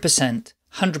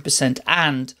 100%.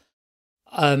 And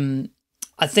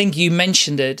I think you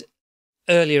mentioned it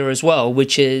earlier as well,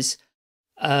 which is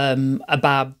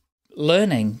about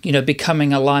learning, you know,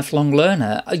 becoming a lifelong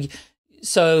learner.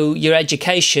 So your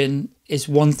education is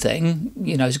one thing,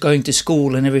 you know, is going to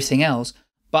school and everything else.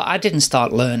 But I didn't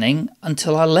start learning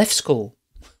until I left school,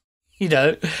 you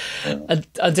know,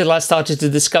 until I started to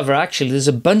discover, actually, there's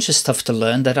a bunch of stuff to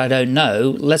learn that I don't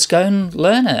know. Let's go and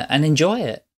learn it and enjoy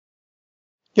it.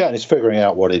 Yeah, and it's figuring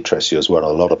out what interests you as well.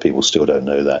 A lot of people still don't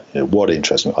know that. You know, what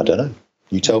interests me? I don't know.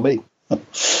 You tell me.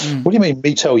 What do you mean,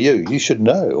 me tell you? You should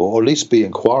know, or at least be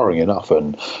inquiring enough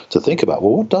and to think about,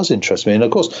 well, what does interest me? And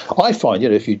of course, I find, you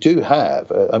know, if you do have,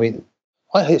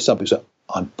 I hear some people say,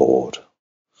 I'm bored.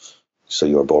 So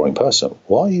you're a boring person.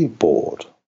 Why are you bored?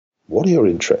 What are your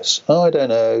interests? Oh, I don't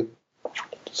know.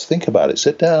 Just think about it.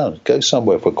 Sit down. Go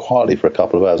somewhere quietly for a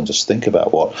couple of hours and just think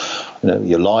about what, you know,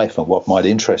 your life and what might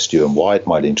interest you and why it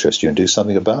might interest you, and do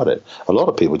something about it. A lot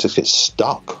of people just get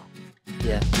stuck.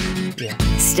 Yeah.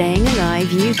 Staying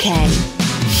Alive UK.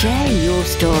 Share your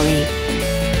story.